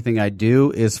now everything I do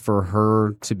is for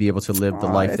her to be able to live the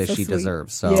life that's that so she sweet.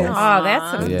 deserves. So Yes. Oh,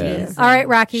 that's amazing. Yeah. All right,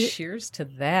 Rocky. Cheers to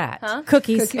that.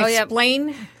 Cookies. Oh, yeah.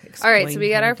 Explain. All right, so we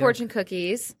got how our you do it. fortune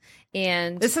cookies.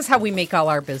 And This is how we make all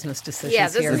our business decisions yeah,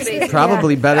 this here. is basically.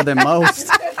 probably better than most.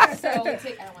 So I don't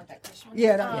want that question.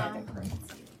 Yeah. Yeah.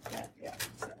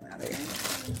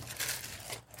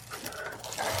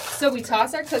 So we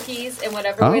toss our cookies, and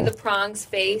whatever way the prongs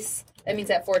face, that means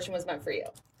that fortune was meant for you.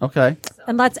 Okay.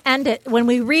 And let's end it. When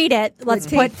we read it, let's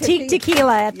put teak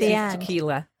tequila at the end.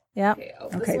 Tequila. Yep.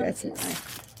 Okay, that's mine.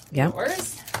 Yeah.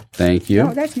 Yours? Thank you.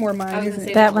 Oh, that's more I mine, was isn't gonna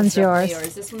say it? That one's yours.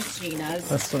 definitely This one's Gina's.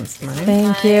 This one's mine.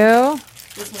 Thank you.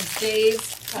 This one's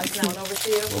Dave's. Passing that one over to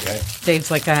you. Okay.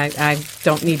 Dave's like, I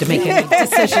don't need to make any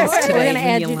decisions today. We're gonna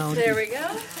add Leave me you- alone. There we go.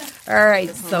 All right.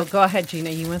 So go ahead,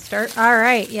 Gina. You want to start? All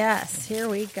right. Yes. Here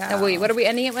we go. Oh, wait, what are we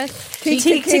ending it with?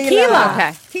 Teak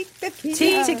tequila. Okay.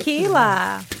 Teak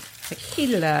tequila.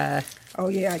 Tequila. Oh,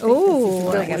 yeah. I think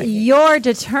Ooh, this is a good one. your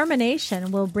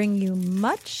determination will bring you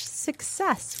much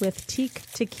success with teak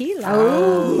tequila.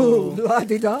 Ooh,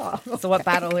 la-di-da. So what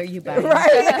bottle are you buying?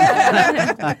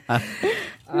 Right.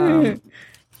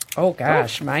 Oh,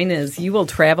 gosh. Mine is you will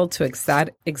travel to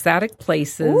exotic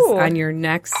places on your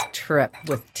next trip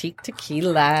with teak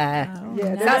tequila.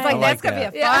 Yeah, Sounds like that's like going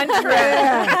to be a that. fun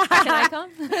trip. Can I come?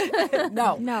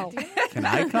 No. No. Can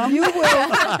I come? You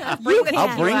will.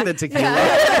 I'll bring the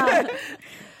tequila.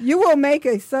 You will make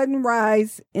a sudden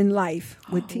rise in life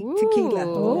with tequila.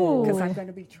 Ooh. Because I'm going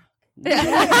to be drunk.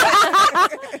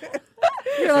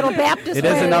 Your little Baptist It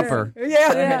is an way. upper.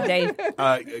 Yeah.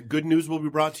 Dave. Good news will be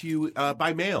brought to you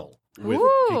by mail. with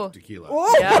Ooh. Teak Tequila. Ooh.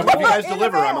 If you guys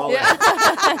deliver, I'm all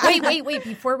in. Wait.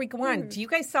 Before we go on, do you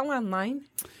guys sell online?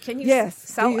 Can you Yes.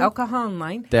 sell Do you? alcohol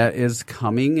online? That is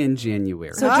coming in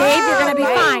January. So, Dave, you're going to be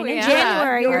right. fine. In Yeah.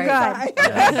 January, you're Right.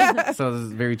 good. So this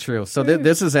is very true. So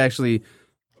this is actually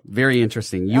very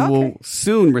interesting. You will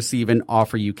soon receive an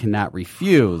offer you cannot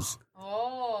refuse.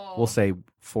 Oh. We'll say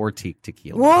for Teak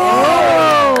Tequila.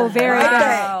 Oh, very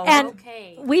Wow. good. And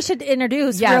Okay. we should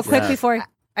introduce Yes. real quick Yes. before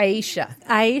Aisha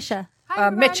Aisha.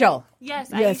 Mitchell, Yes,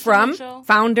 Yes. Aisha from Mitchell.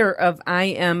 founder of I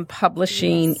Am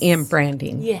Publishing and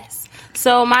Branding. Yes.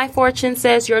 So my fortune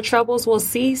says your troubles will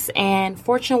cease and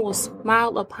fortune will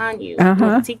smile upon you.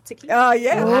 With Teak Tequila. Oh,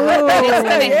 yeah. It's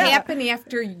going to Yeah. happen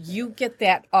after you get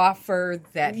that offer.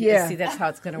 That Yeah. see, that's how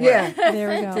it's going to work. Yeah. There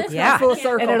we go. Yeah, Full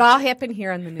circle. and it all happened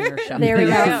here on the Nooner Show. There we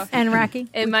Yeah. go. And Rocky?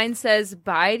 And mine says,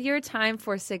 bide your time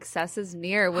for success is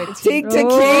near with Teak Teak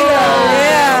Tequila.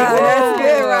 Yeah. That's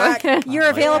good, Rock. You're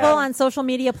available on social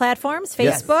media platforms,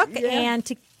 Yes. Facebook Yeah. and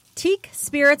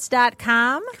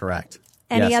teakspirits.com. Correct.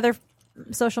 Any Yes. other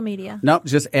social media? Nope,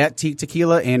 just at Teak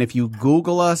Tequila. And if you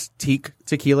Google us, Teak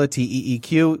Tequila,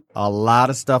 TEEQ, a lot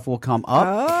of stuff will come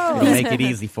up. It'll make it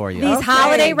easy for you. These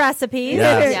holiday recipes.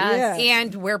 Yes. Yes.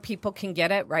 And where people can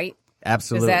get it, right?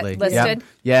 Absolutely. Is that listed? Yep.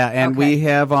 Yeah, and Okay. we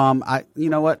have you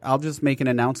know what? I'll just make an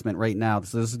announcement right now.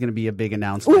 So this is going to be a big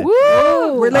announcement.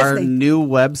 Ooh, we're Our listening. new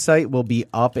website will be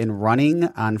up and running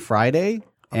on Friday.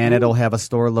 And it'll have a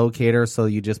store locator, so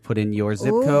you just put in your zip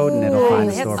code, and it'll find a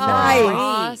that's store for nice. you.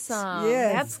 Awesome.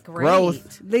 Yes. That's great.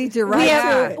 Growth. Lead you We right to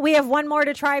have, it. we have one more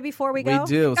to try before we We go.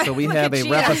 do. So we have a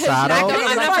Gina. I'm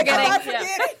reposado. not forgetting.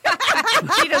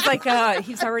 Gina's like,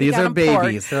 he's already These got are them poured.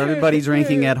 babies. So everybody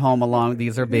drinking at home along,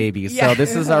 these are babies. So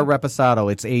this is our reposado.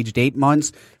 It's aged 8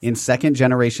 months in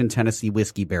second-generation Tennessee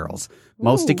whiskey barrels.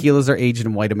 Most tequilas are aged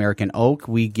in white American oak.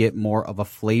 We get more of a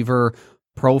flavor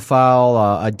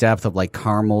profile, a depth of like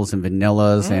caramels and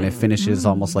vanillas, and it finishes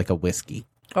almost like a whiskey.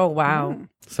 Oh, wow.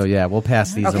 So yeah, we'll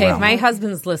pass these Okay, around. if my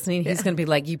husband's listening, he's going to be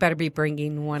like, you better be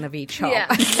bringing one of each home. Yeah.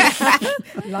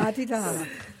 La-di-da.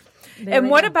 And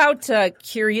what about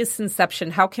Curious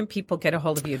Inception? How can people get a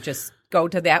hold of you? Just go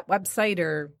to that website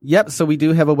or? Yep. So we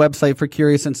do have a website for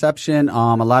Curious Inception.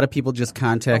 A lot of people just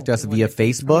contact us via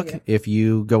Facebook. If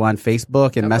you go on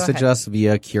Facebook and message ahead. us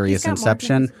via Curious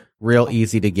Inception, real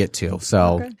easy to get to.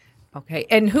 So Okay.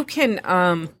 And who can,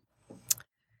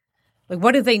 like,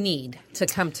 what do they need to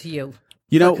come to you?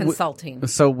 you know, for consulting.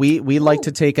 So we like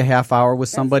to take a half hour with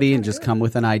somebody and just come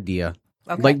with an idea.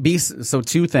 Okay. Like so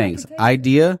two things: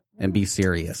 idea and be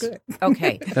serious.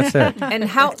 Okay. That's it. And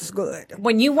how, Good.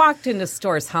 when you walked into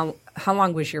stores, how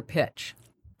long was your pitch?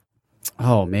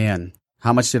 Oh man.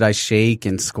 How much did I shake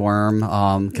and squirm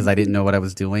because I didn't know what I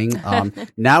was doing?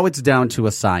 Now it's down to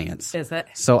a science. Is it?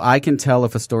 So I can tell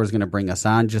if a store is going to bring us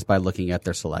on just by looking at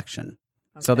their selection.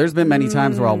 So there's been many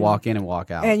times where I'll walk in and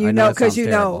walk out. And you I know, that because sounds you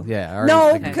terrible. know. Yeah, I already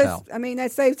No, can because, tell. I mean,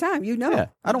 that saves time. You know. Yeah,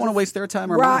 I don't want to waste their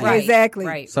time or Right, mine. exactly.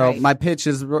 Right. So right. my pitch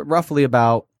is roughly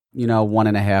about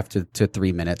 1.5 to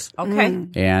 3 minutes. Okay.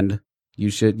 And you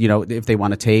should, if they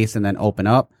want to taste and then open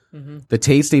up, the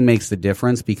tasting makes the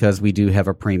difference because we do have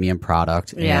a premium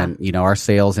product. Yeah. And, our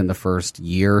sales in the first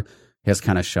year has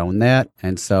kind of shown that.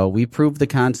 And so we proved the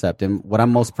concept. And what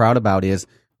I'm most proud about is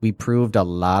we proved a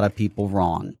lot of people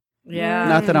wrong. Yeah.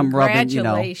 Not that I'm rubbing,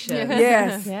 Congratulations.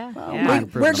 Yes. Yeah. Oh, Yeah. mine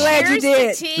proved We're them glad you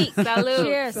did. Salute.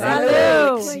 Cheers.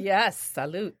 Salute. Yes.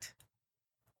 Salute.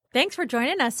 Thanks for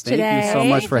joining us Thank today. you so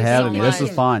much for Thank you having so me. This much.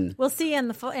 was fun. We'll see you in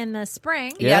the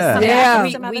spring. Yeah.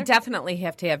 Yes. Yeah. We definitely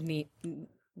have to have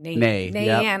Nay,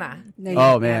 Nayana.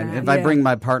 Oh, man. If I Yeah. bring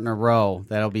my partner, Ro,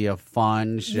 that'll be a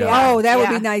fun show. Oh, that would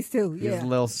Yeah. be nice too. He's Yeah. a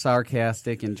little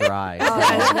sarcastic and dry.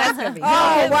 That's going to be Oh,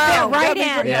 wow. Right That'd be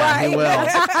in. great. Yeah, he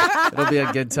Right. will. It'll be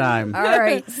a good time. All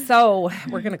right. So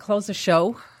we're going to close the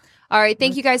show. All right.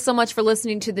 Thank you guys so much for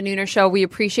listening to The Nooner Show. We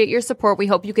appreciate your support. We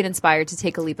hope you get inspired to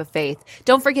take a leap of faith.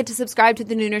 Don't forget to subscribe to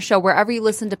The Nooner Show wherever you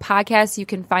listen to podcasts. You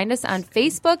can find us on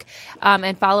Facebook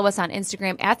and follow us on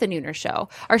Instagram at The Nooner Show.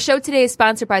 Our show today is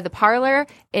sponsored by The Parlor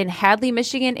in Hadley,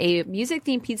 Michigan, a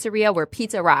music-themed pizzeria where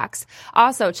pizza rocks.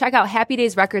 Also, check out Happy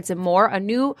Days Records and More, a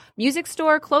new music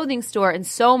store, clothing store, and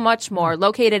so much more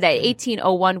located at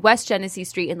 1801 West Genesee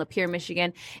Street in Lapeer,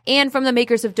 Michigan. And from the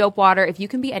makers of Dope Water, if you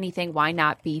can be anything, why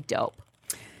not be dope?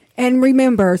 And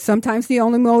remember, sometimes the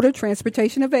only mode of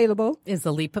transportation available. Is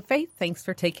a leap of faith. Thanks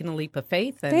for taking a leap of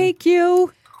faith. And Thank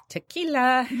you.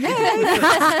 tequila. Thank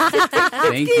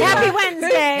you. Happy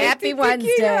Wednesday. Happy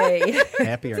Wednesday.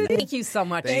 Happy or not. Thank you so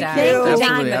much, Thank Don. you. for taking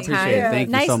Absolutely. the I appreciate time. it. Thank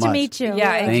you Nice so much. to meet you.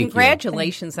 Yeah, and Thank you.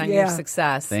 congratulations on your Yeah.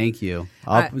 success. Thank you.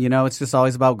 It's just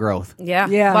always about growth. Yeah.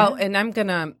 Yeah. Well, and I'm going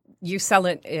to you sell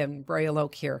it in Royal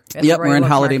Oak here. at Yep, the we're Royal in Oak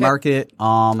Holiday Market.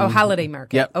 Holiday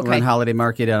Market. Yep, Okay. we're in Holiday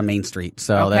Market on Main Street.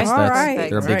 So Okay. that's All right.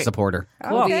 they're a big Right. supporter.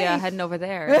 We'll be Okay. heading over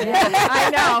there. I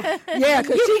know. Yeah,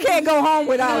 because she can't go home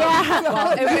without it.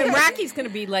 Well, and Rocky's going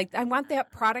to be like, I want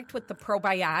that product with the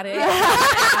probiotic.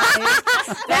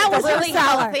 That was really her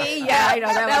seller. healthy. Yeah, I know.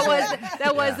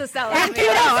 That was the seller. And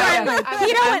keto friendly.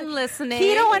 I'm listening.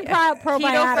 Keto and probiotic.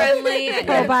 Keto friendly. Probiotic.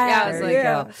 Yeah, I was like,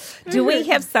 Yeah. Do we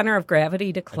have Center of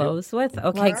Gravity to close with?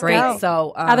 Okay, Let's great. go.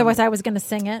 So, Otherwise, I was going to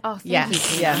sing it. oh, thank yeah, you.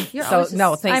 Tina. yeah. You're So, always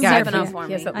no, just thank I'm God here stepping for up you. for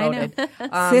He has me. it I know. loaded.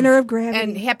 Center of gravity.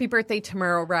 And happy birthday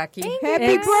tomorrow, Rocky. Happy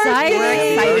Excited. birthday.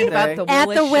 We're excited about the At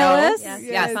Willis the Willis. show. Yes,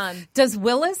 Yes. fun. Does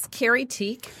Willis carry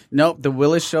teak? Nope, the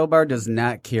Willis Show Bar does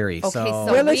not carry. Okay, so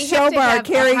Willis we Show have to Bar have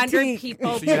carry 100 teak.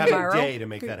 people So you have a tomorrow. day to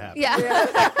make that happen. Yeah.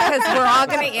 Because we're all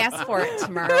going to ask for it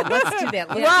tomorrow. Let's do that.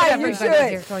 Let's get Right, you everybody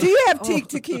there should. going, Do you have teak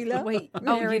tequila? Wait,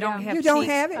 you don't have You don't teak?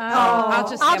 have it? I'll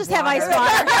just have ice water.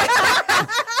 water.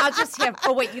 I'll just have.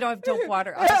 Oh wait, you don't have dope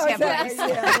water. I'll just have ice.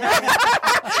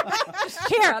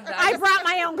 Here, I brought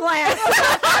my own glass.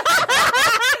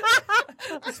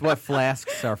 That's what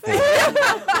flasks are for.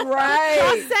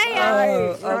 Right. Say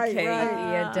it. Okay,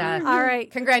 and All right.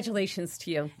 congratulations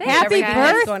to you. Happy Everything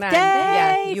that's going on.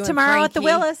 Yeah, birthday you and tomorrow at the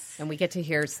Frankie. Willis. And we get to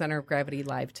hear Center of Gravity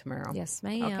live tomorrow. Yes,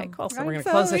 ma'am. Okay, cool. So I'm we're going to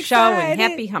so close the show and excited.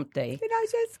 happy hump day. And I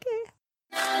just can't.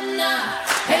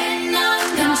 And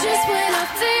just when I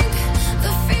think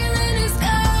the fear